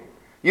humbled.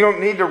 You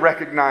don't need to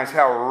recognize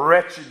how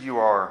wretched you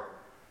are.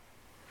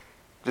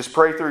 Just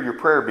pray through your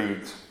prayer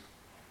beads.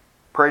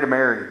 Pray to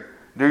Mary.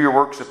 Do your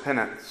works of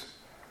penance.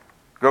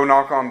 Go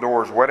knock on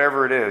doors,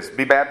 whatever it is.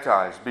 Be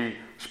baptized. Be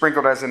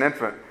sprinkled as an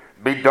infant.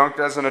 Be dunked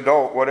as an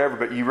adult, whatever.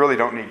 But you really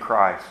don't need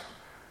Christ.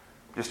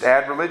 Just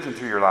add religion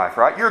to your life,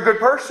 right? You're a good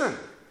person.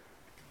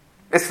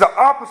 It's the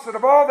opposite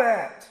of all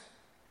that.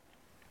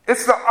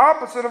 It's the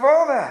opposite of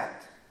all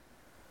that.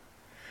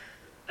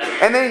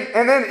 And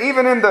then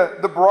even in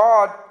the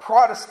broad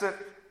Protestant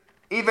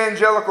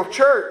evangelical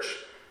church,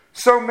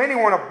 so many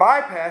want to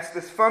bypass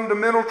this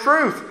fundamental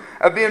truth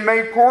of being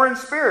made poor in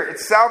spirit.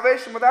 It's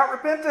salvation without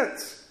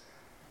repentance.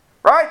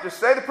 Right? Just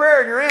say the prayer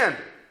and you're in.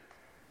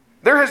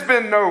 There has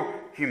been no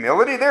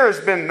humility. There has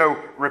been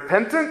no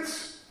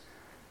repentance.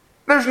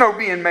 There's no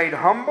being made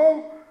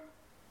humble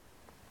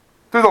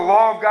through the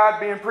law of God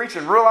being preached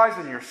and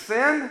realizing your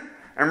sin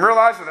and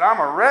realizing that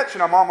I'm a wretch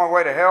and I'm on my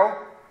way to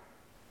hell.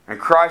 And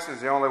Christ is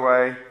the only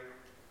way.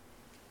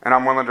 And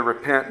I'm willing to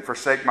repent and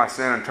forsake my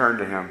sin and turn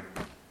to Him.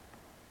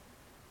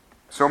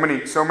 So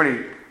many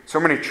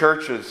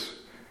churches,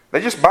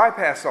 they just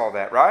bypass all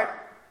that, right?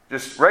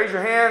 Just raise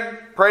your hand,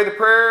 pray the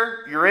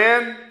prayer, you're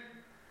in.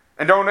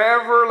 And don't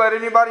ever let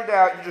anybody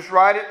doubt. You just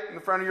write it in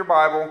the front of your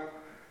Bible.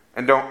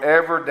 And don't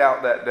ever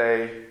doubt that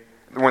day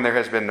when there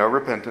has been no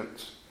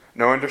repentance,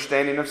 no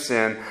understanding of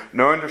sin,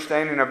 no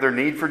understanding of their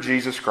need for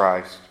Jesus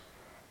Christ.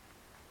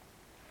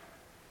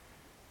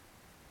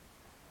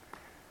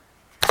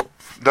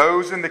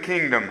 Those in the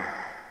kingdom.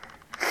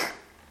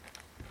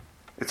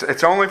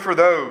 It's only for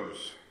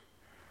those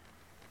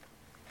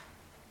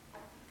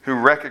who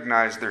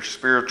recognize their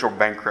spiritual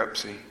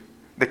bankruptcy.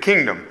 The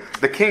kingdom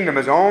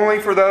is only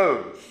for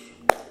those.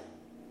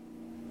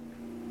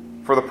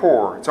 For the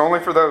poor. It's only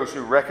for those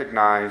who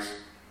recognize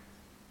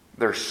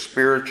their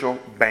spiritual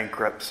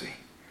bankruptcy.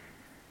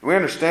 Do we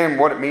understand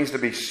what it means to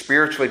be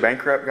spiritually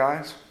bankrupt,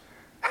 guys?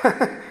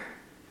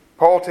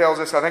 Paul tells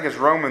us, I think it's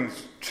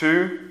Romans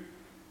 2,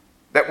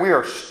 that we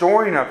are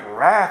storing up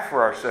wrath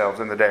for ourselves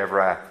in the day of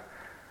wrath.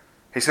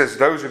 He says,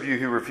 those of you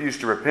who refuse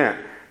to repent,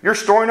 you're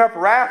storing up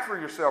wrath for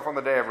yourself on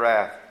the day of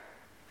wrath.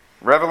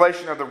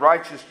 Revelation of the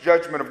righteous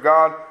judgment of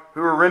God,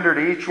 who are rendered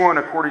each one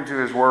according to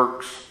his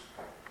works.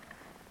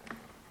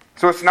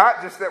 So it's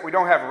not just that we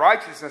don't have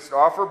righteousness to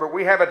offer, but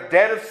we have a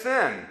debt of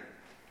sin.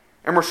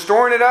 And we're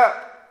storing it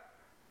up.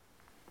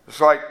 It's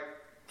like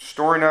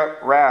storing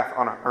up wrath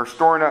or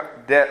storing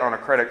up debt on a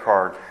credit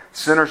card.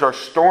 Sinners are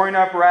storing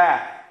up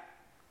wrath.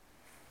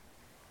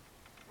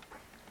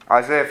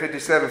 Isaiah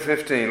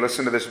 57:15.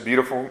 Listen to this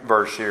beautiful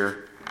verse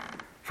here.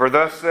 For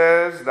thus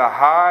says the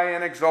high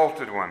and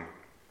exalted one,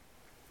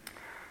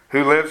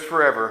 who lives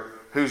forever,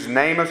 whose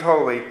name is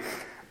holy,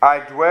 I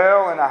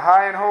dwell in a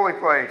high and holy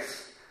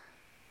place,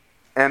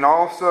 and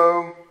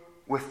also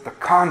with the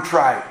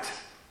contrite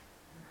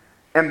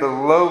and the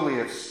lowly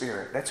of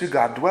spirit. That's who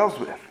God dwells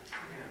with.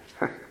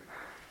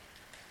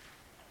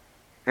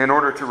 In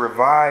order to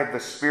revive the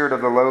spirit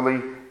of the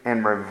lowly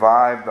and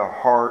revive the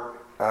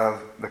heart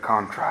of the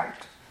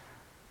contrite.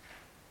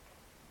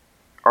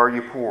 Are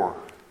you poor?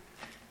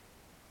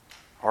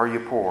 Are you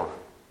poor?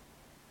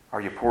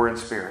 Are you poor in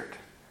spirit?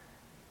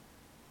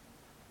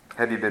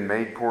 Have you been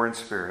made poor in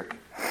spirit?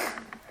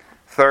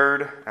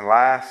 Third and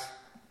last,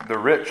 the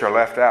rich are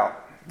left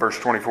out. Verse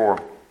 24.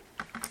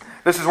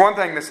 This is one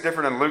thing that's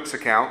different in Luke's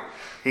account.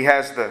 He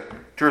has the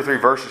 2 or 3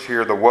 verses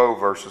here, the woe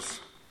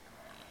verses,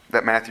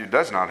 that Matthew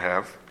does not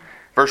have.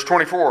 Verse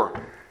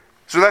 24.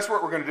 So that's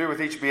what we're going to do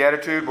with each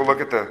beatitude. We'll look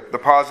at the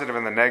positive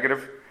and the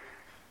negative.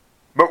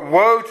 But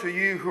woe to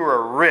you who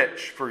are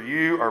rich, for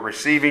you are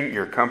receiving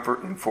your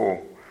comfort in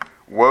full.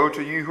 Woe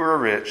to you who are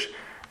rich,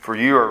 for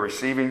you are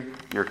receiving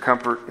your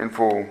comfort in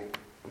full.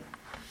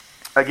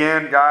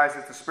 Again, guys,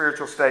 it's a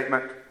spiritual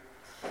statement.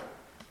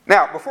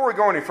 Now, before we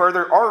go any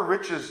further, are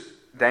riches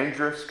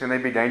dangerous? Can they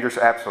be dangerous?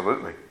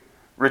 Absolutely.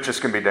 Riches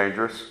can be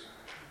dangerous.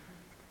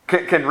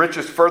 Can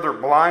riches further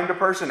blind a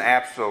person?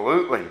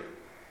 Absolutely.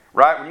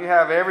 Right? When you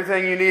have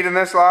everything you need in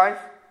this life,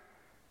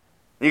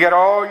 you got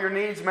all your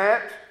needs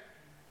met,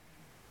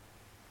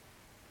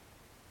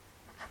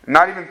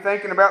 not even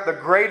thinking about the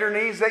greater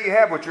needs that you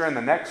have, which are in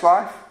the next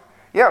life.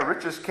 Yeah,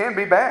 riches can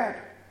be bad.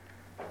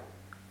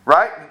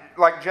 Right?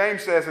 Like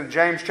James says in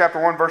James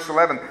chapter 1, verse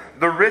 11,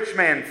 the rich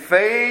man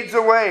fades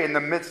away in the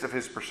midst of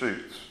his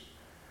pursuits.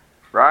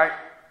 Right?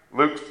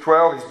 Luke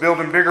 12, he's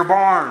building bigger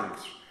barns.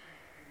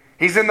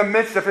 He's in the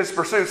midst of his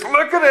pursuits.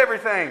 Look at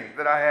everything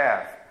that I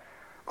have.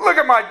 Look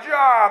at my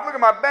job. Look at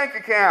my bank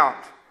account.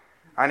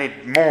 I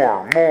need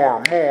more.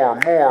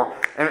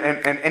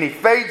 And he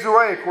fades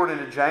away according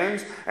to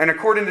James. And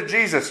according to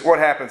Jesus, what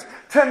happens?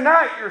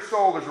 Tonight your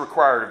soul is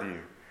required of you,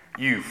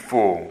 you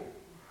fool.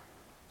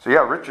 So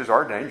yeah, riches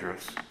are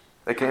dangerous.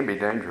 They can be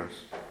dangerous.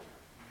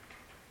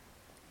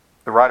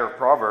 The writer of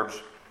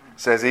Proverbs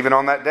says even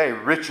on that day,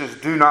 riches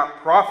do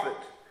not profit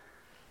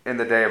in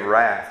the day of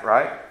wrath,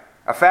 right?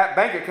 A fat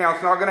bank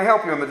account's not going to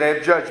help you on the day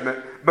of judgment,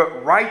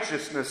 but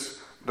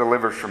righteousness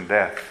delivers from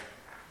death.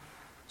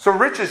 So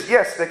riches,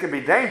 yes, they can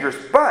be dangerous,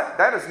 but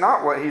that is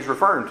not what he's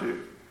referring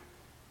to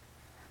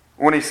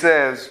when he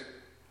says,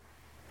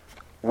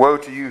 woe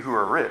to you who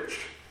are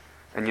rich.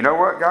 And you know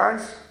what,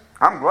 guys?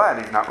 I'm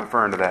glad he's not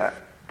referring to that.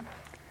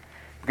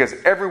 Because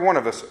every one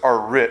of us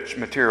are rich,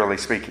 materially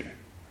speaking.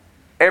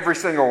 Every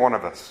single one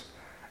of us.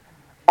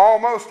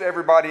 Almost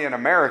everybody in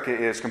America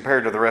is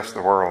compared to the rest of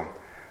the world.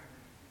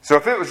 So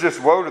if it was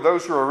just woe to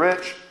those who are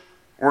rich,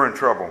 we're in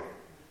trouble.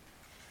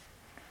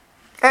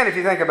 And if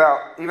you think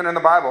about, even in the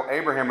Bible,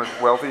 Abraham was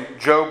wealthy,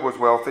 Job was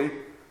wealthy,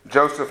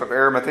 Joseph of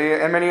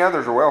Arimathea, and many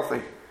others are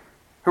wealthy,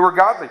 who are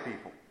godly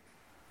people.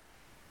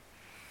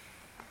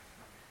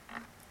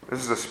 This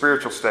is a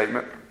spiritual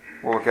statement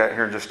we'll look at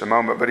here in just a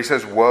moment. But he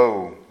says,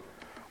 woe,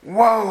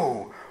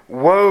 woe,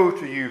 woe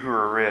to you who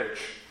are rich.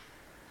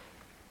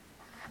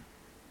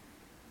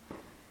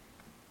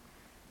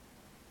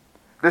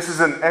 This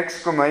is an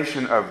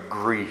exclamation of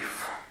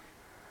grief.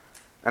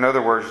 In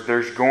other words,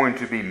 there's going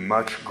to be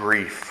much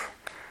grief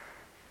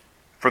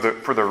for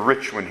the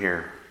rich one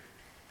here,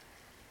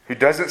 who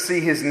doesn't see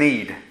his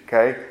need.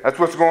 Okay? That's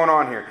what's going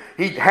on here.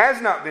 He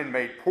has not been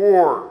made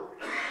poor.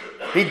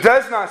 He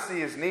does not see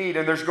his need,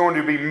 and there's going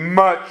to be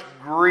much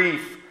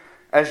grief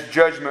as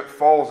judgment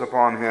falls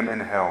upon him in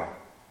hell.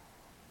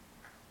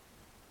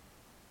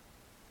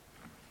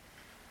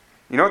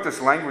 You know what this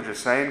language is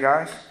saying,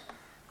 guys?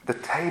 The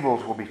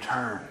tables will be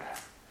turned.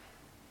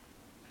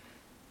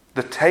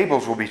 The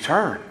tables will be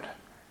turned.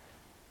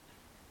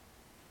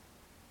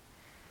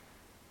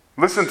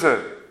 Listen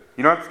to,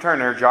 you don't have to turn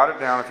there, jot it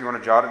down if you want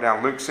to jot it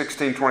down. Luke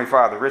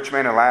 16:25, the rich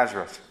man and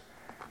Lazarus.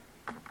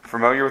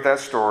 Familiar with that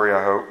story,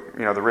 I hope.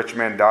 You know, the rich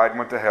man died and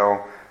went to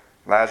hell.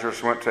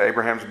 Lazarus went to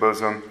Abraham's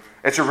bosom.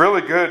 It's a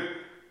really good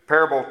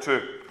parable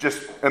to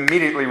just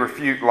immediately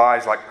refute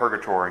lies like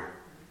purgatory,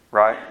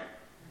 right?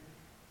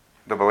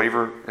 The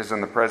believer is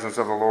in the presence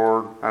of the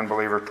Lord,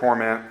 unbeliever,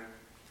 torment.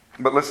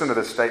 But listen to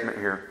this statement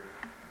here.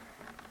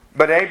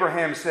 But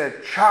Abraham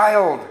said,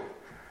 child,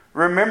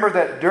 remember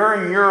that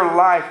during your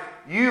life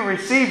you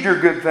received your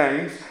good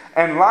things,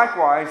 and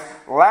likewise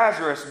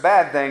Lazarus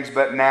bad things,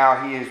 but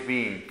now he is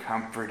being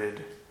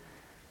comforted,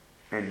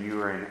 and you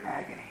are in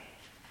agony.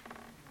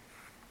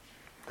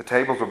 The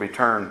tables will be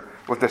turned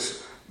with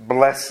this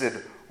blessed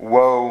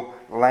woe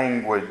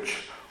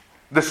language.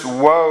 This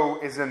woe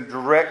is in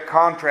direct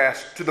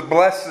contrast to the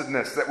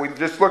blessedness that we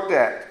just looked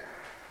at.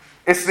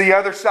 It's the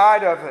other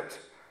side of it.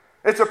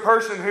 It's a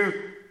person who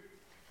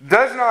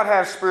does not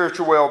have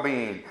spiritual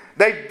well-being.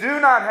 They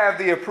do not have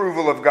the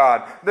approval of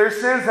God. Their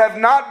sins have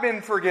not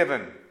been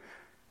forgiven.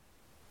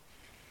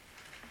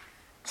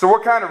 So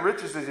what kind of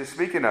riches is he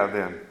speaking of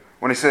then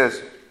when he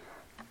says,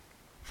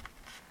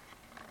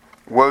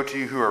 woe to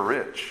you who are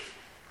rich,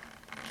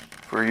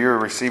 for you are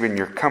receiving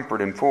your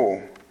comfort in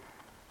full.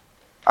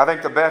 I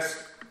think the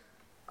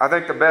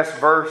best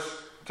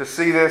verse to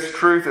see this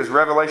truth is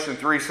Revelation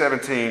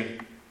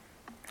 3:17.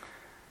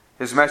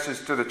 His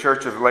message to the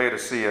church of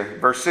Laodicea.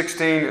 Verse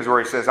 16 is where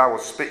he says, I will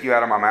spit you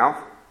out of my mouth.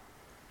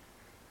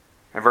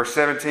 And verse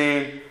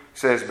 17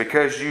 says,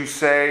 because you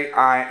say,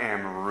 I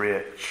am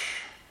rich.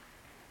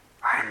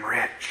 I am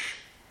rich.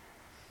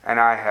 And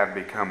I have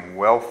become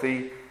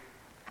wealthy.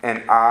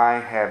 And I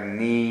have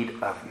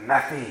need of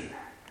nothing.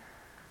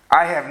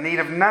 I have need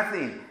of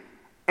nothing.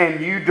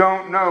 And you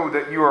don't know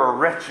that you are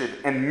wretched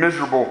and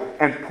miserable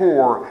and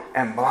poor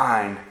and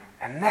blind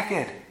and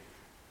naked.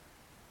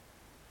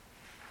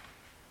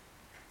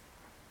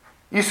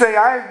 You say,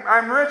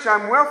 I'm rich,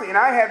 I'm wealthy, and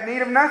I have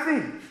need of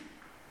nothing.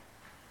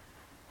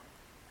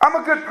 I'm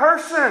a good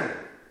person.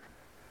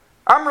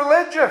 I'm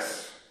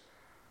religious.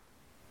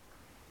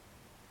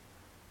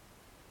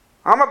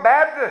 I'm a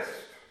Baptist.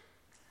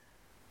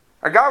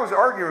 A guy was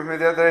arguing with me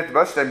the other day at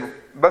the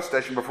bus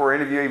station before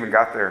any of you even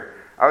got there.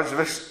 I was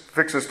just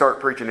fixing to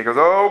start preaching. He goes,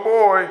 oh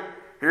boy,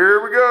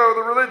 here we go,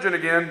 the religion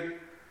again.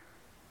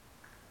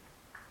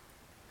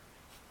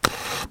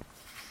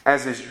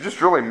 As he's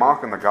just really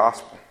mocking the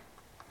gospel.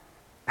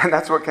 And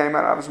that's what came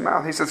out of his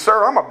mouth. He said,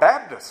 sir, I'm a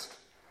Baptist.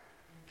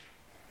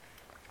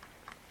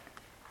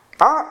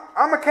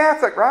 I'm a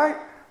Catholic, right?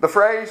 The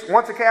phrase,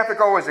 once a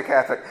Catholic, always a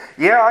Catholic.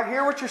 Yeah, I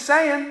hear what you're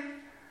saying.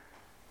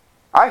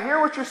 I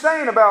hear what you're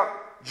saying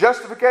about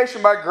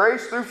justification by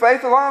grace through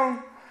faith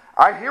alone.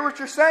 I hear what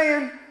you're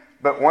saying.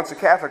 But once a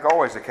Catholic,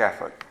 always a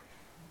Catholic.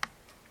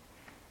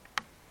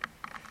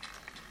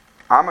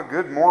 I'm a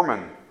good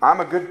Mormon.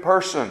 I'm a good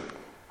person.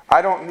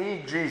 I don't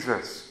need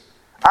Jesus.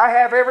 I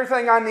have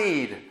everything I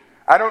need.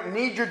 I don't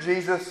need your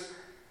Jesus.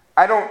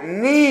 I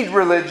don't need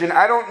religion.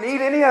 I don't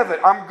need any of it.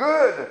 I'm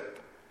good.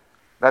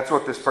 That's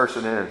what this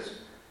person is.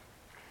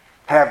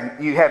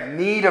 You have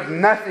need of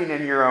nothing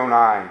in your own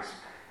eyes.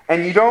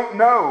 And you don't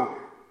know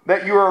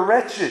that you are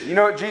wretched. You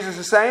know what Jesus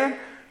is saying?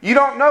 You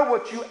don't know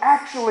what you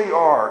actually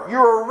are.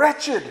 You're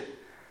wretched.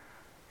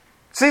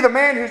 See, the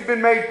man who's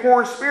been made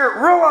poor in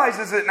spirit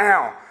realizes it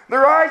now.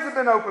 Their eyes have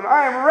been opened.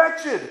 I am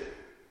wretched.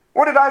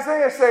 What did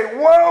Isaiah say?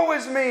 Woe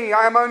is me,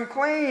 I am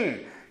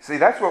unclean. See,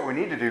 that's what we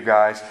need to do,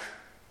 guys.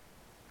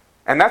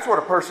 And that's what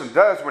a person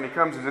does when he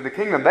comes into the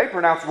kingdom. They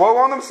pronounce woe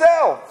on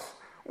themselves.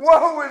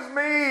 Woe is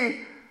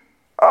me.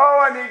 Oh,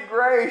 I need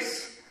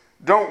grace.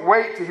 Don't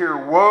wait to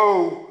hear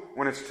woe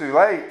when it's too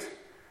late.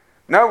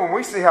 No, when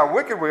we see how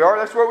wicked we are,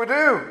 that's what we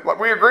do. Like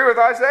we agree with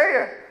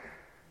Isaiah.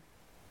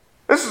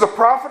 This is a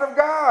prophet of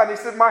God. He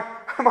said, my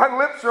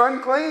lips are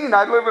unclean.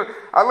 I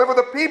live with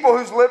a people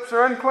whose lips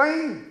are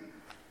unclean.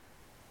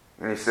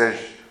 And he says,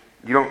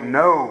 you don't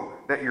know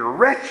that you're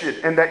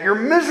wretched and that you're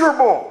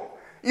miserable.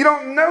 You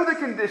don't know the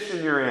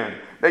condition you're in,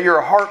 that you're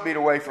a heartbeat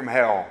away from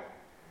hell.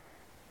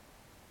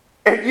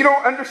 And you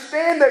don't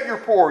understand that you're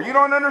poor. You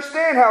don't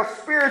understand how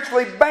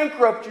spiritually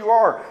bankrupt you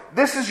are.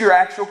 This is your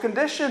actual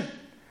condition.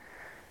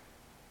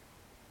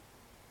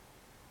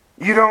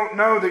 You don't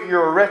know that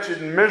you're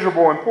wretched and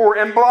miserable and poor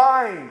and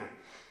blind.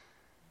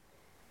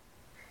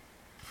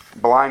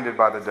 Blinded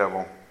by the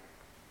devil.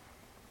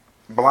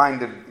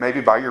 Blinded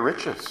maybe by your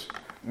riches.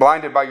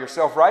 Blinded by your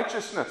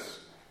self-righteousness.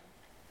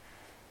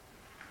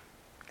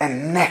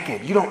 And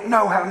naked. You don't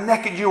know how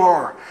naked you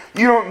are.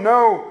 You don't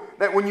know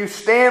that when you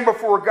stand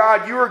before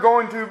God, you are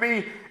going to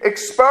be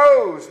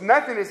exposed.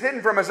 Nothing is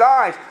hidden from His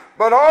eyes,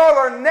 but all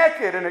are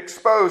naked and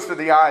exposed to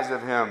the eyes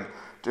of Him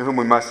to whom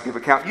we must give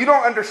account. You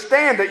don't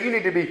understand that you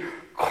need to be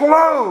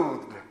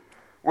clothed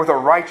with a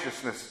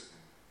righteousness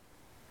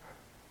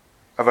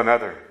of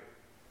another.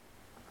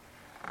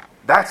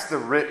 That's the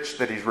rich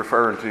that He's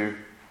referring to.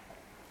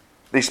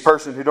 These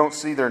persons who don't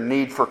see their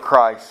need for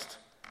Christ.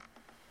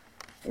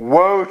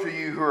 Woe to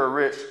you who are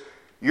rich.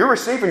 You're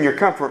receiving your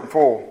comfort in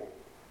full,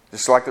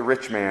 just like the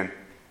rich man.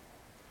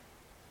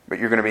 But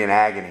you're going to be in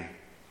agony.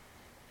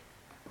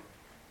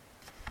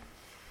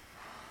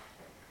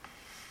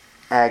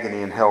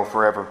 Agony in hell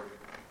forever.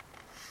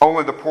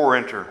 Only the poor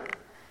enter,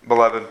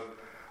 beloved.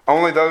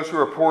 Only those who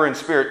are poor in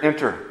spirit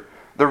enter.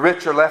 The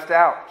rich are left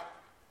out.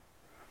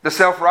 The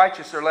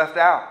self-righteous are left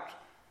out.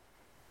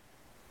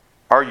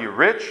 Are you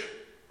rich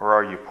or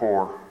are you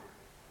poor?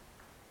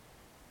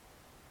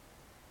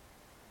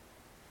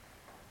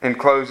 In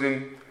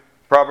closing,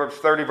 Proverbs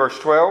 30 verse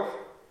 12.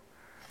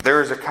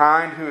 There is a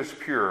kind who is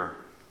pure.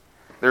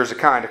 There is a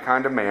kind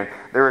of man.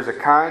 There is a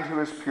kind who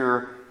is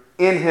pure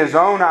in his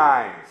own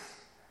eyes.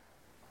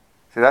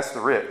 See, that's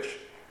the rich.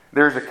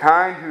 There is a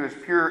kind who is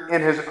pure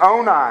in his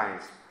own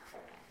eyes,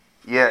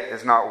 yet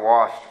is not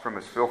washed from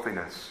his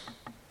filthiness.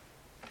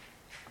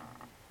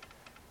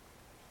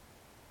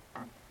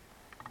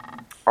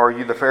 Are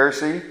you the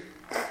Pharisee?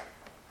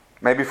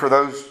 Maybe for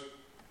those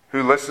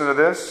who listen to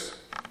this.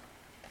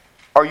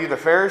 Are you the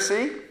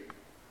Pharisee?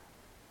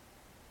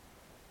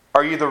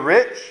 Are you the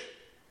rich?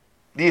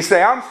 Do you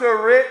say, I'm so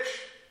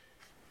rich?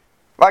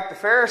 Like the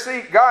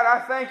Pharisee? God, I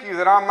thank you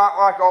that I'm not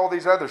like all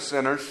these other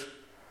sinners.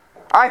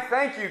 I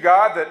thank you,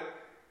 God, that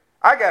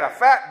I got a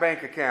fat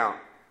bank account.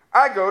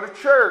 I go to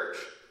church.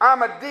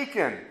 I'm a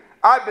deacon.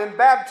 I've been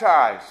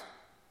baptized.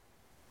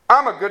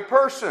 I'm a good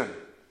person.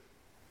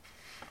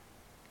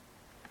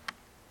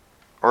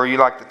 Or are you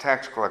like the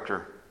tax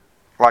collector?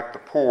 Like the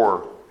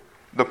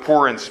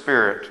poor in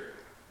spirit?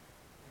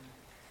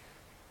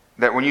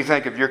 That when you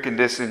think of your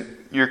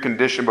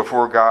condition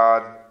before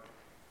God,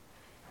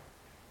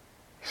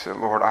 you say,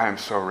 Lord, I am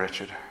so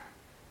wretched.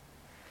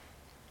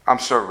 I'm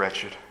so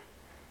wretched.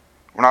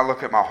 When I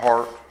look at my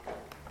heart,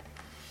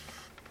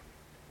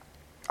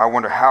 I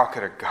wonder, how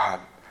could a God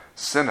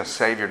send a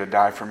Savior to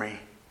die for me?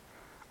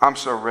 I'm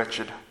so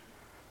wretched.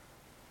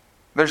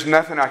 There's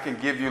nothing I can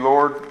give you,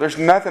 Lord. There's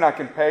nothing I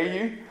can pay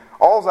you.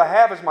 All I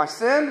have is my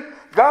sin.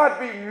 God,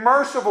 be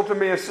merciful to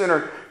me, a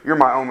sinner. You're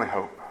my only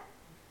hope.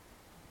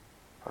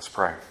 Let's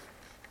pray.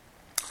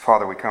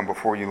 Father, we come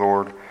before you,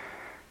 Lord.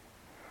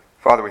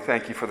 Father, we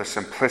thank you for the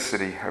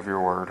simplicity of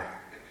your word.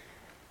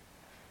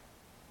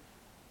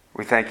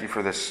 We thank you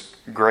for this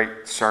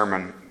great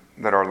sermon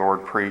that our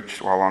Lord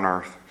preached while on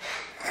earth.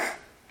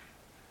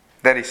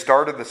 That He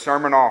started the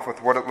sermon off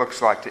with what it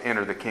looks like to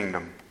enter the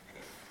kingdom.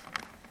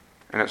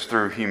 And it's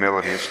through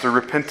humility. It's through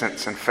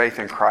repentance and faith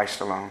in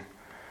Christ alone.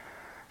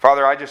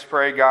 Father, I just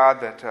pray, God,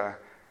 that,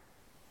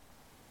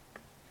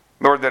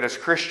 Lord, that as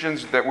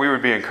Christians, that we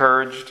would be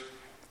encouraged,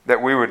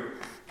 that we would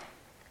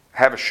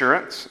have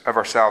assurance of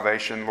our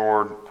salvation,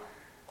 Lord,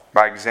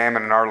 by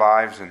examining our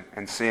lives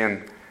and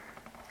seeing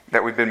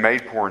that we've been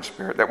made poor in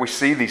spirit, that we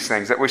see these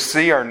things, that we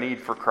see our need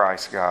for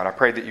Christ, God. I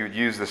pray that you would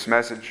use this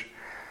message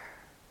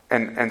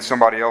and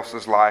somebody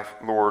else's life,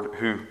 Lord,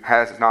 who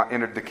has not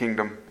entered the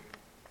kingdom,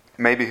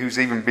 maybe who's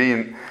even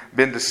been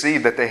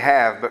deceived that they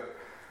have, but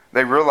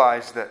they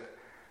realize that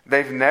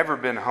they've never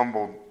been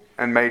humbled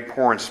and made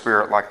poor in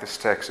spirit like this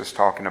text is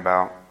talking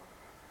about.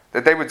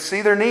 That they would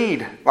see their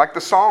need, like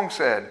the song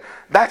said.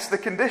 That's the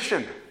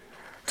condition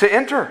to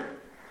enter.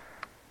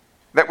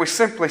 That we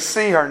simply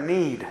see our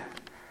need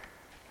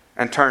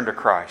and turn to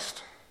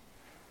Christ.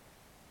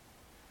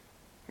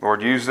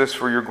 Lord, use this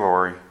for your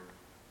glory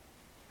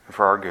and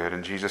for our good.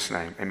 In Jesus'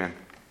 name, amen.